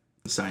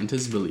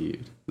 scientists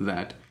believed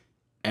that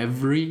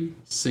every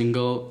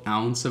single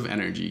ounce of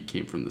energy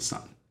came from the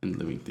sun in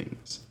living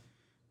things.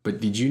 But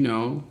did you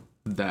know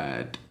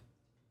that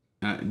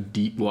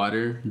deep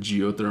water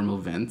geothermal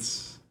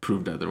vents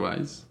proved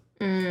otherwise?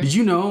 Did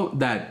you know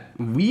that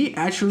we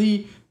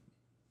actually,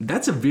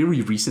 that's a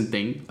very recent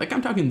thing. Like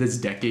I'm talking this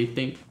decade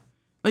thing.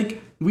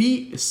 Like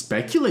we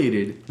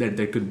speculated that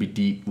there could be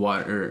deep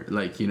water,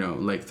 like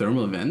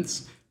thermal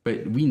vents,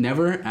 but we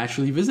never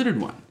actually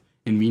visited one,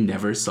 and we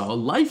never saw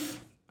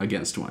life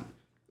against one.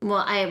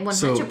 well, I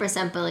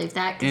 100% believe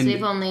that because and-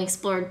 we've only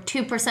explored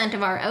 2%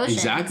 of our oceans.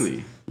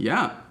 Exactly.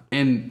 Yeah.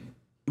 And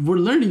we're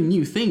learning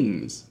new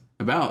things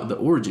about the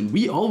origin.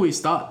 We always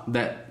thought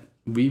that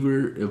we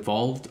were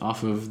evolved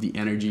off of the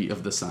energy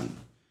of the sun.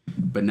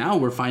 But now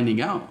we're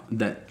finding out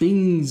that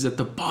things at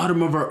the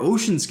bottom of our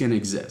oceans can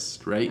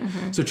exist, right?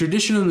 So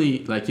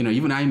traditionally, like,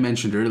 even I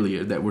mentioned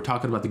earlier that we're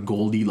talking about the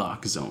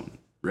Goldilocks zone,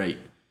 right?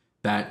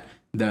 That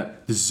the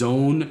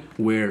zone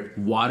where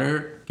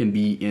water can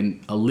be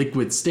in a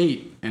liquid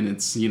state and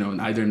it's,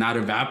 either not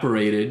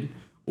evaporated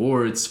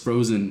or it's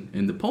frozen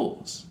in the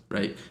poles,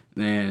 right?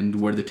 And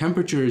where the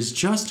temperature is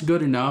just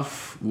good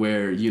enough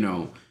where,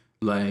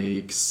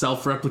 like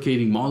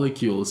self-replicating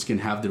molecules can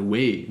have their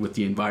way with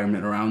the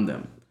environment around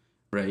them,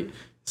 right?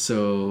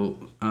 So,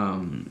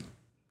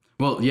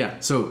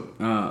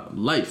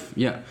 life,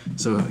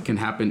 so it can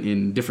happen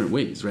in different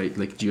ways, right?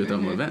 Like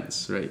geothermal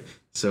events, right?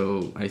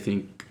 So I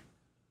think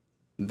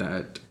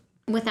that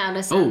Without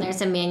a sun,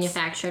 there's a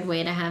manufactured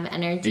way to have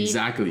energy.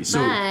 exactly. So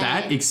But-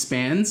 that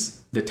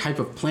expands the type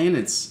of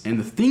planets and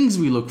the things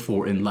we look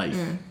for in life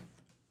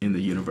in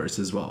the universe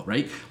as well,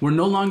 right? We're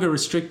no longer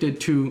restricted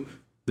to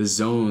the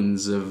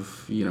zones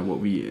of, what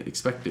we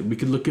expected. We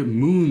could look at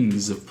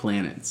moons of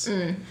planets,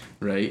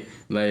 right?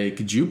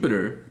 Like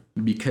Jupiter,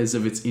 because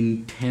of its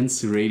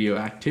intense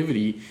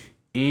radioactivity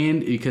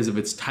and because of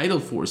its tidal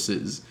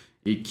forces,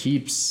 it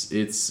keeps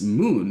its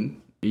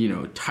moon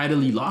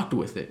tidally locked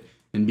with it.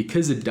 And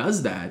because it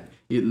does that,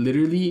 it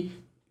literally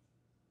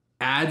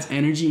adds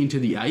energy into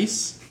the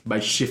ice by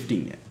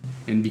shifting it.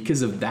 And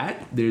because of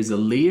that, there's a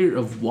layer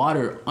of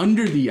water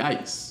under the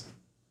ice,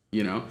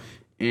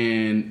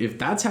 And if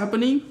that's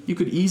happening, you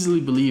could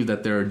easily believe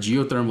that there are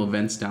geothermal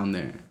vents down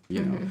there,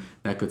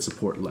 that could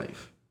support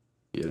life.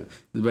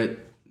 But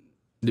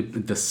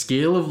the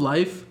scale of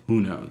life,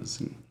 who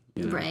knows?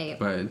 Right.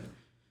 But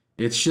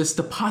it's just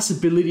the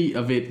possibility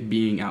of it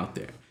being out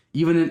there.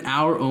 Even in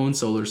our own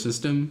solar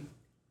system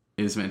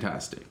is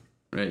fantastic,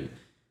 right?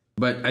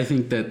 But I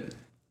think that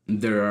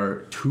there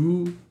are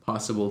two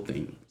possible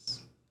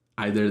things.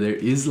 Either there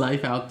is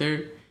life out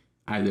there,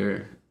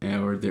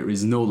 or there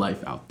is no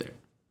life out there.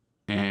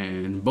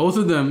 And both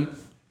of them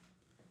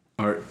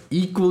are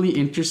equally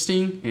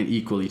interesting and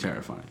equally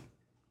terrifying.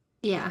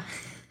 Yeah.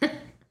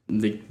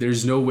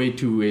 There's no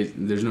two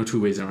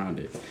ways around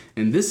it.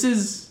 And this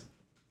is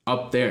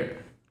up there.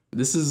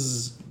 This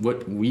is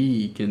what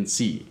we can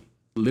see.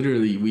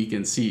 Literally, we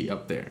can see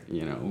up there.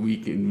 We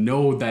can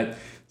know that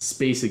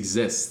space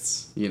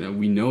exists.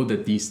 We know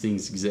that these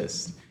things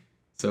exist.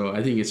 So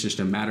I think it's just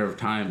a matter of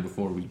time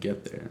before we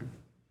get there.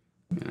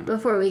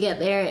 Before we get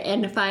there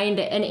and find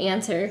an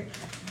answer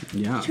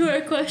to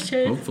our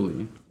question.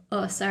 Hopefully.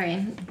 Oh,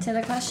 sorry. To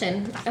the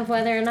question of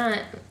whether or not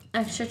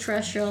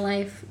extraterrestrial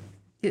life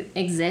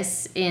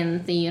exists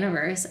in the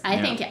universe.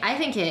 I think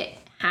it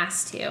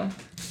has to.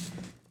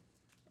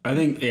 I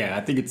think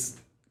it's.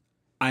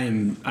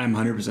 I'm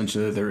 100%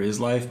 sure that there is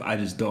life. I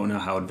just don't know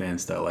how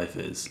advanced that life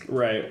is.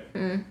 Right.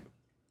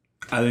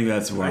 I think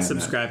that's where I I'm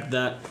subscribe to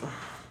that.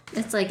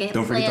 It's like a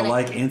Don't forget to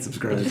like and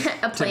subscribe.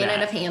 a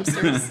planet of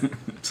hamsters.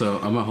 So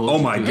I'm gonna hold. Oh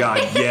my God!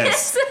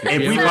 Yes.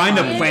 If we find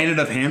a planet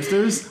of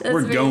hamsters, That's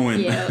we're very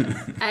going.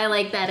 cute. I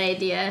like that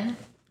idea.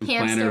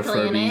 Hamster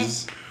planet.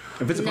 Furbies.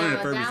 If it's a planet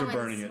of No, Furbies, that we're one's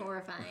burning it.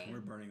 horrifying. We're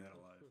burning that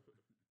alive.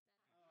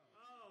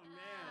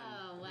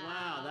 Oh,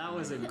 Wow, that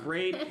was a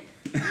great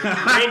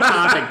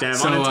topic, Dev.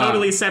 So, on a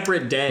totally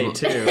separate day,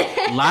 too.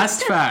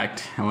 Last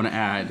fact I want to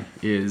add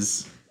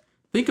is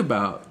think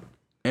about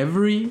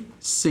every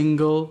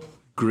single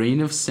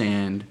grain of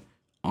sand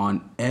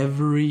on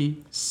every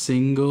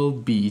single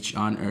beach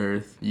on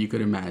Earth you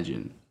could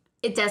imagine.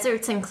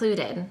 Deserts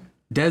included.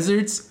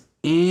 Deserts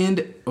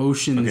and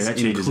oceans that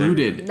changes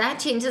included. That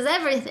changes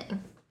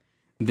everything.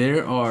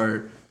 There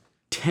are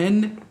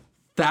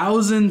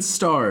 10,000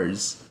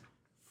 stars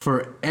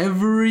for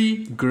every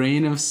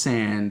grain of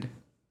sand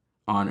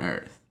on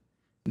Earth.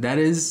 That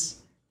is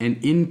an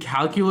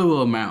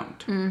incalculable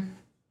amount.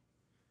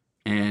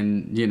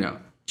 And,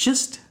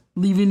 just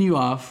leaving you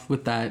off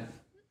with that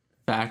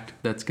fact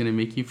that's going to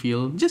make you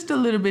feel just a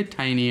little bit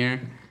tinier.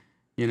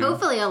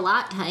 Hopefully a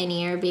lot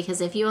tinier,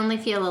 because if you only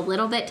feel a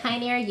little bit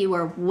tinier, you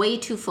are way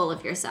too full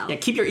of yourself. Yeah,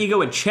 keep your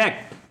ego in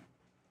check.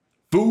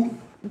 Boo!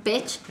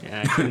 Bitch.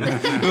 Yeah, I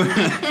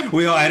couldn't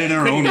We all added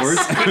our own words.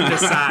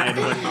 decide.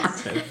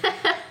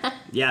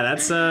 Yeah,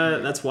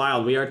 that's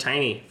wild. We are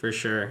tiny, for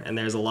sure. And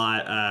there's a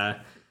lot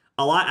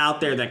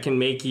out there that can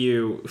make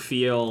you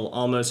feel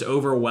almost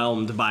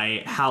overwhelmed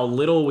by how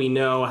little we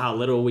know, how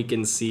little we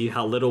can see,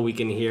 how little we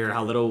can hear,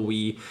 how little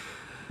we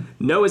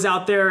know is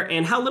out there,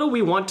 and how little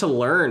we want to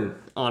learn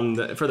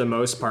for the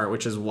most part,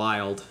 which is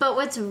wild. But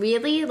what's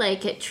really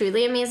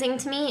truly amazing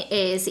to me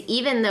is,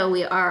 even though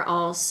we are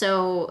all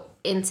so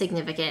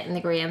insignificant in the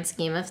grand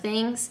scheme of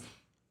things,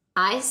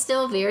 I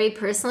still very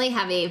personally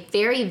have a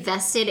very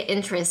vested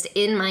interest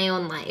in my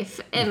own life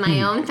and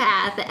my own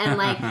path.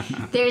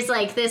 And there's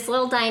this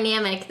little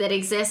dynamic that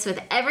exists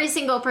with every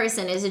single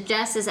person is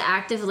just as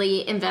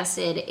actively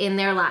invested in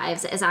their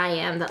lives as I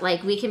am, that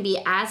we can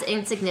be as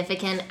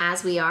insignificant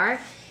as we are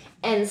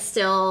and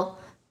still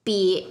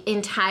be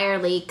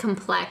entirely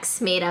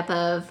complex, made up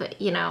of,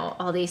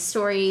 all these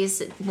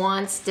stories,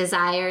 wants,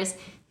 desires.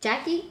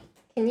 Jackie,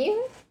 can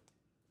you?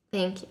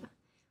 Thank you.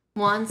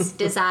 Wants,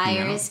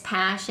 desires,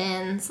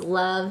 passions,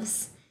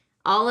 loves,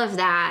 all of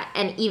that,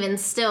 and even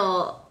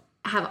still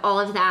have all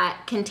of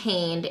that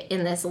contained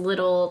in this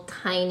little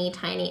tiny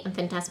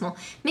infinitesimal.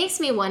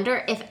 Makes me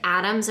wonder if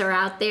atoms are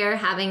out there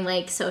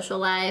having social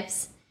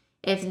lives.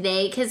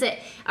 Because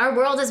our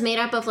world is made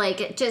up of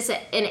just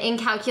an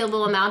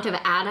incalculable amount of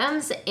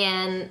atoms,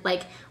 and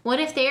what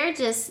if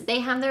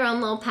they have their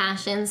own little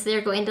passions?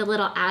 They're going to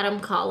little atom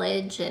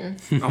college, and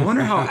I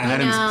wonder how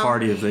atoms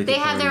party if they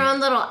have their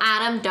own little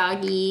atom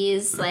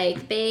doggies.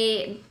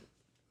 It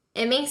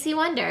makes you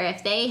wonder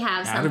if they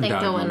have something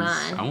going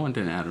on. I want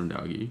an atom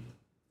doggy.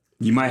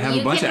 You might have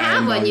a bunch of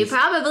atom one. You doggies.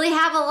 probably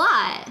have a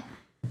lot.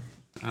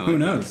 Who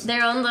knows?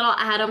 Their own little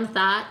atom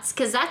thoughts,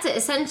 because that's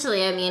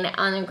essentially,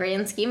 on the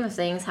grand scheme of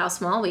things, how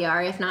small we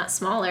are, if not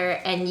smaller,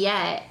 and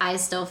yet I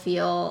still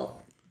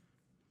feel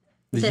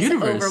The this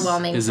universe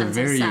overwhelming is a sense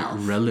very of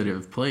self.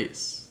 relative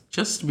place.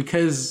 Just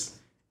because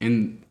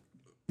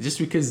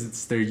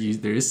it's there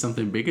is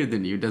something bigger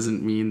than you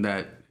doesn't mean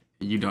that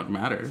you don't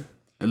matter.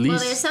 At least Well,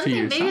 there's something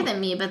to bigger yourself. than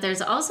me, but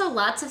there's also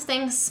lots of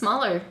things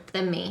smaller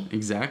than me.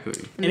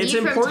 Exactly. And it's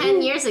me from important-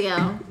 10 years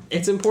ago.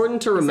 It's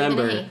important to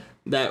remember me.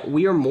 that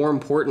we are more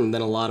important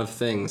than a lot of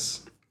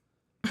things.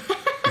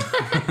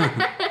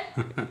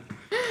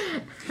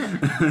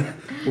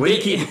 Way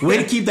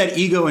to keep that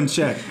ego in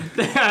check.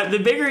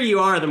 The bigger you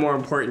are, the more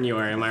important you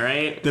are. Am I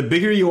right? The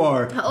bigger you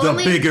are,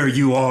 the bigger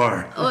you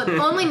are.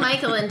 Only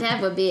Michael and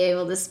Deb would be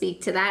able to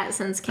speak to that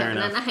since Kevin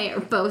and enough. I are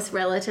both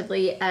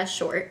relatively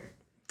short.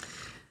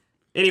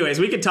 Anyways,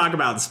 we could talk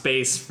about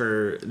space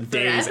for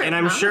days, Forever, and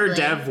I'm sure probably.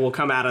 Dev will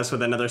come at us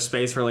with another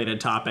space-related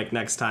topic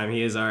next time.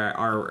 He is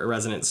our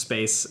resident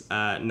space,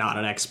 not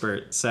an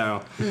expert.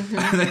 So,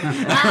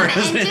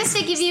 And just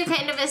to give you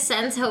kind of a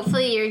sense,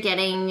 hopefully you're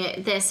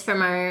getting this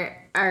from our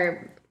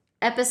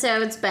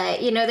episodes, but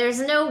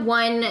there's no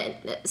one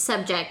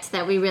subject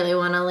that we really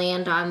want to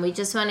land on. We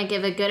just want to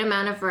give a good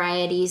amount of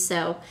variety.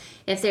 So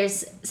if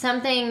there's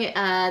something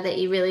that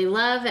you really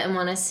love and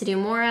want us to do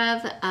more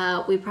of,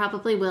 we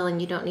probably will, and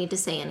you don't need to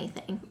say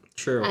anything.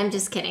 true. I'm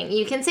just kidding.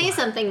 You can say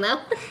something though.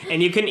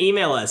 And you can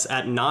email us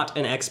at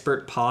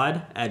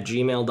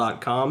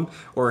notanexpertpod@gmail.com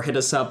or hit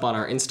us up on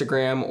our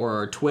Instagram or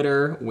our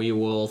Twitter. We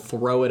will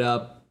throw it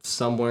up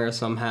somewhere,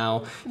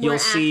 somehow. You'll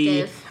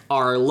see active.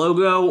 our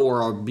logo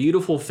or our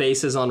beautiful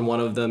faces on one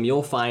of them.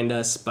 You'll find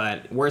us,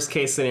 but worst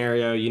case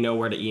scenario, you know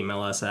where to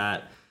email us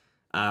at.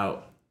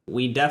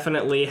 We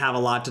definitely have a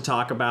lot to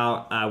talk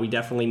about. We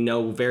definitely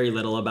know very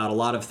little about a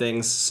lot of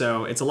things,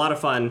 so it's a lot of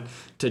fun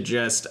to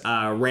just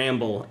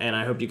ramble, and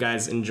I hope you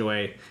guys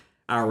enjoy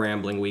our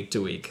rambling week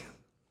to week.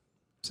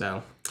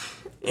 So,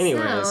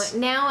 anyways. So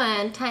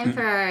now time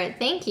for our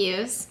thank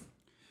yous.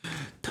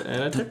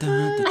 Thank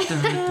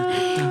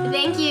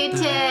you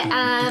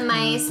to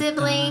my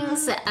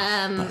siblings,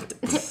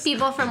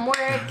 people from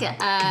work.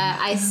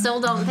 I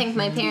still don't think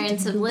my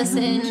parents have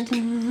listened.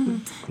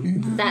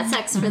 That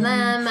sucks for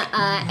them.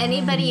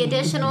 Anybody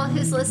additional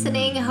who's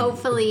listening,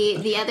 hopefully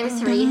the other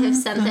three have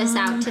sent this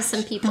out to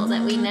some people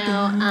that we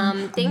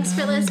know. Thanks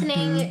for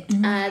listening.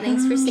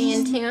 Thanks for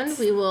staying tuned.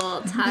 We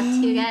will talk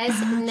to you guys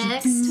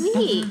next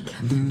week.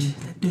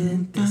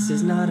 This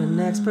is not an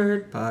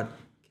expert podcast.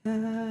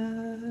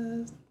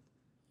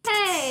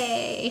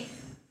 Hey!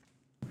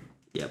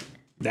 Yep.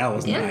 That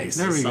was nice.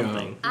 There we go.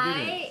 Something.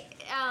 I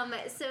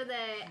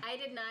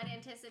did not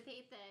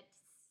anticipate that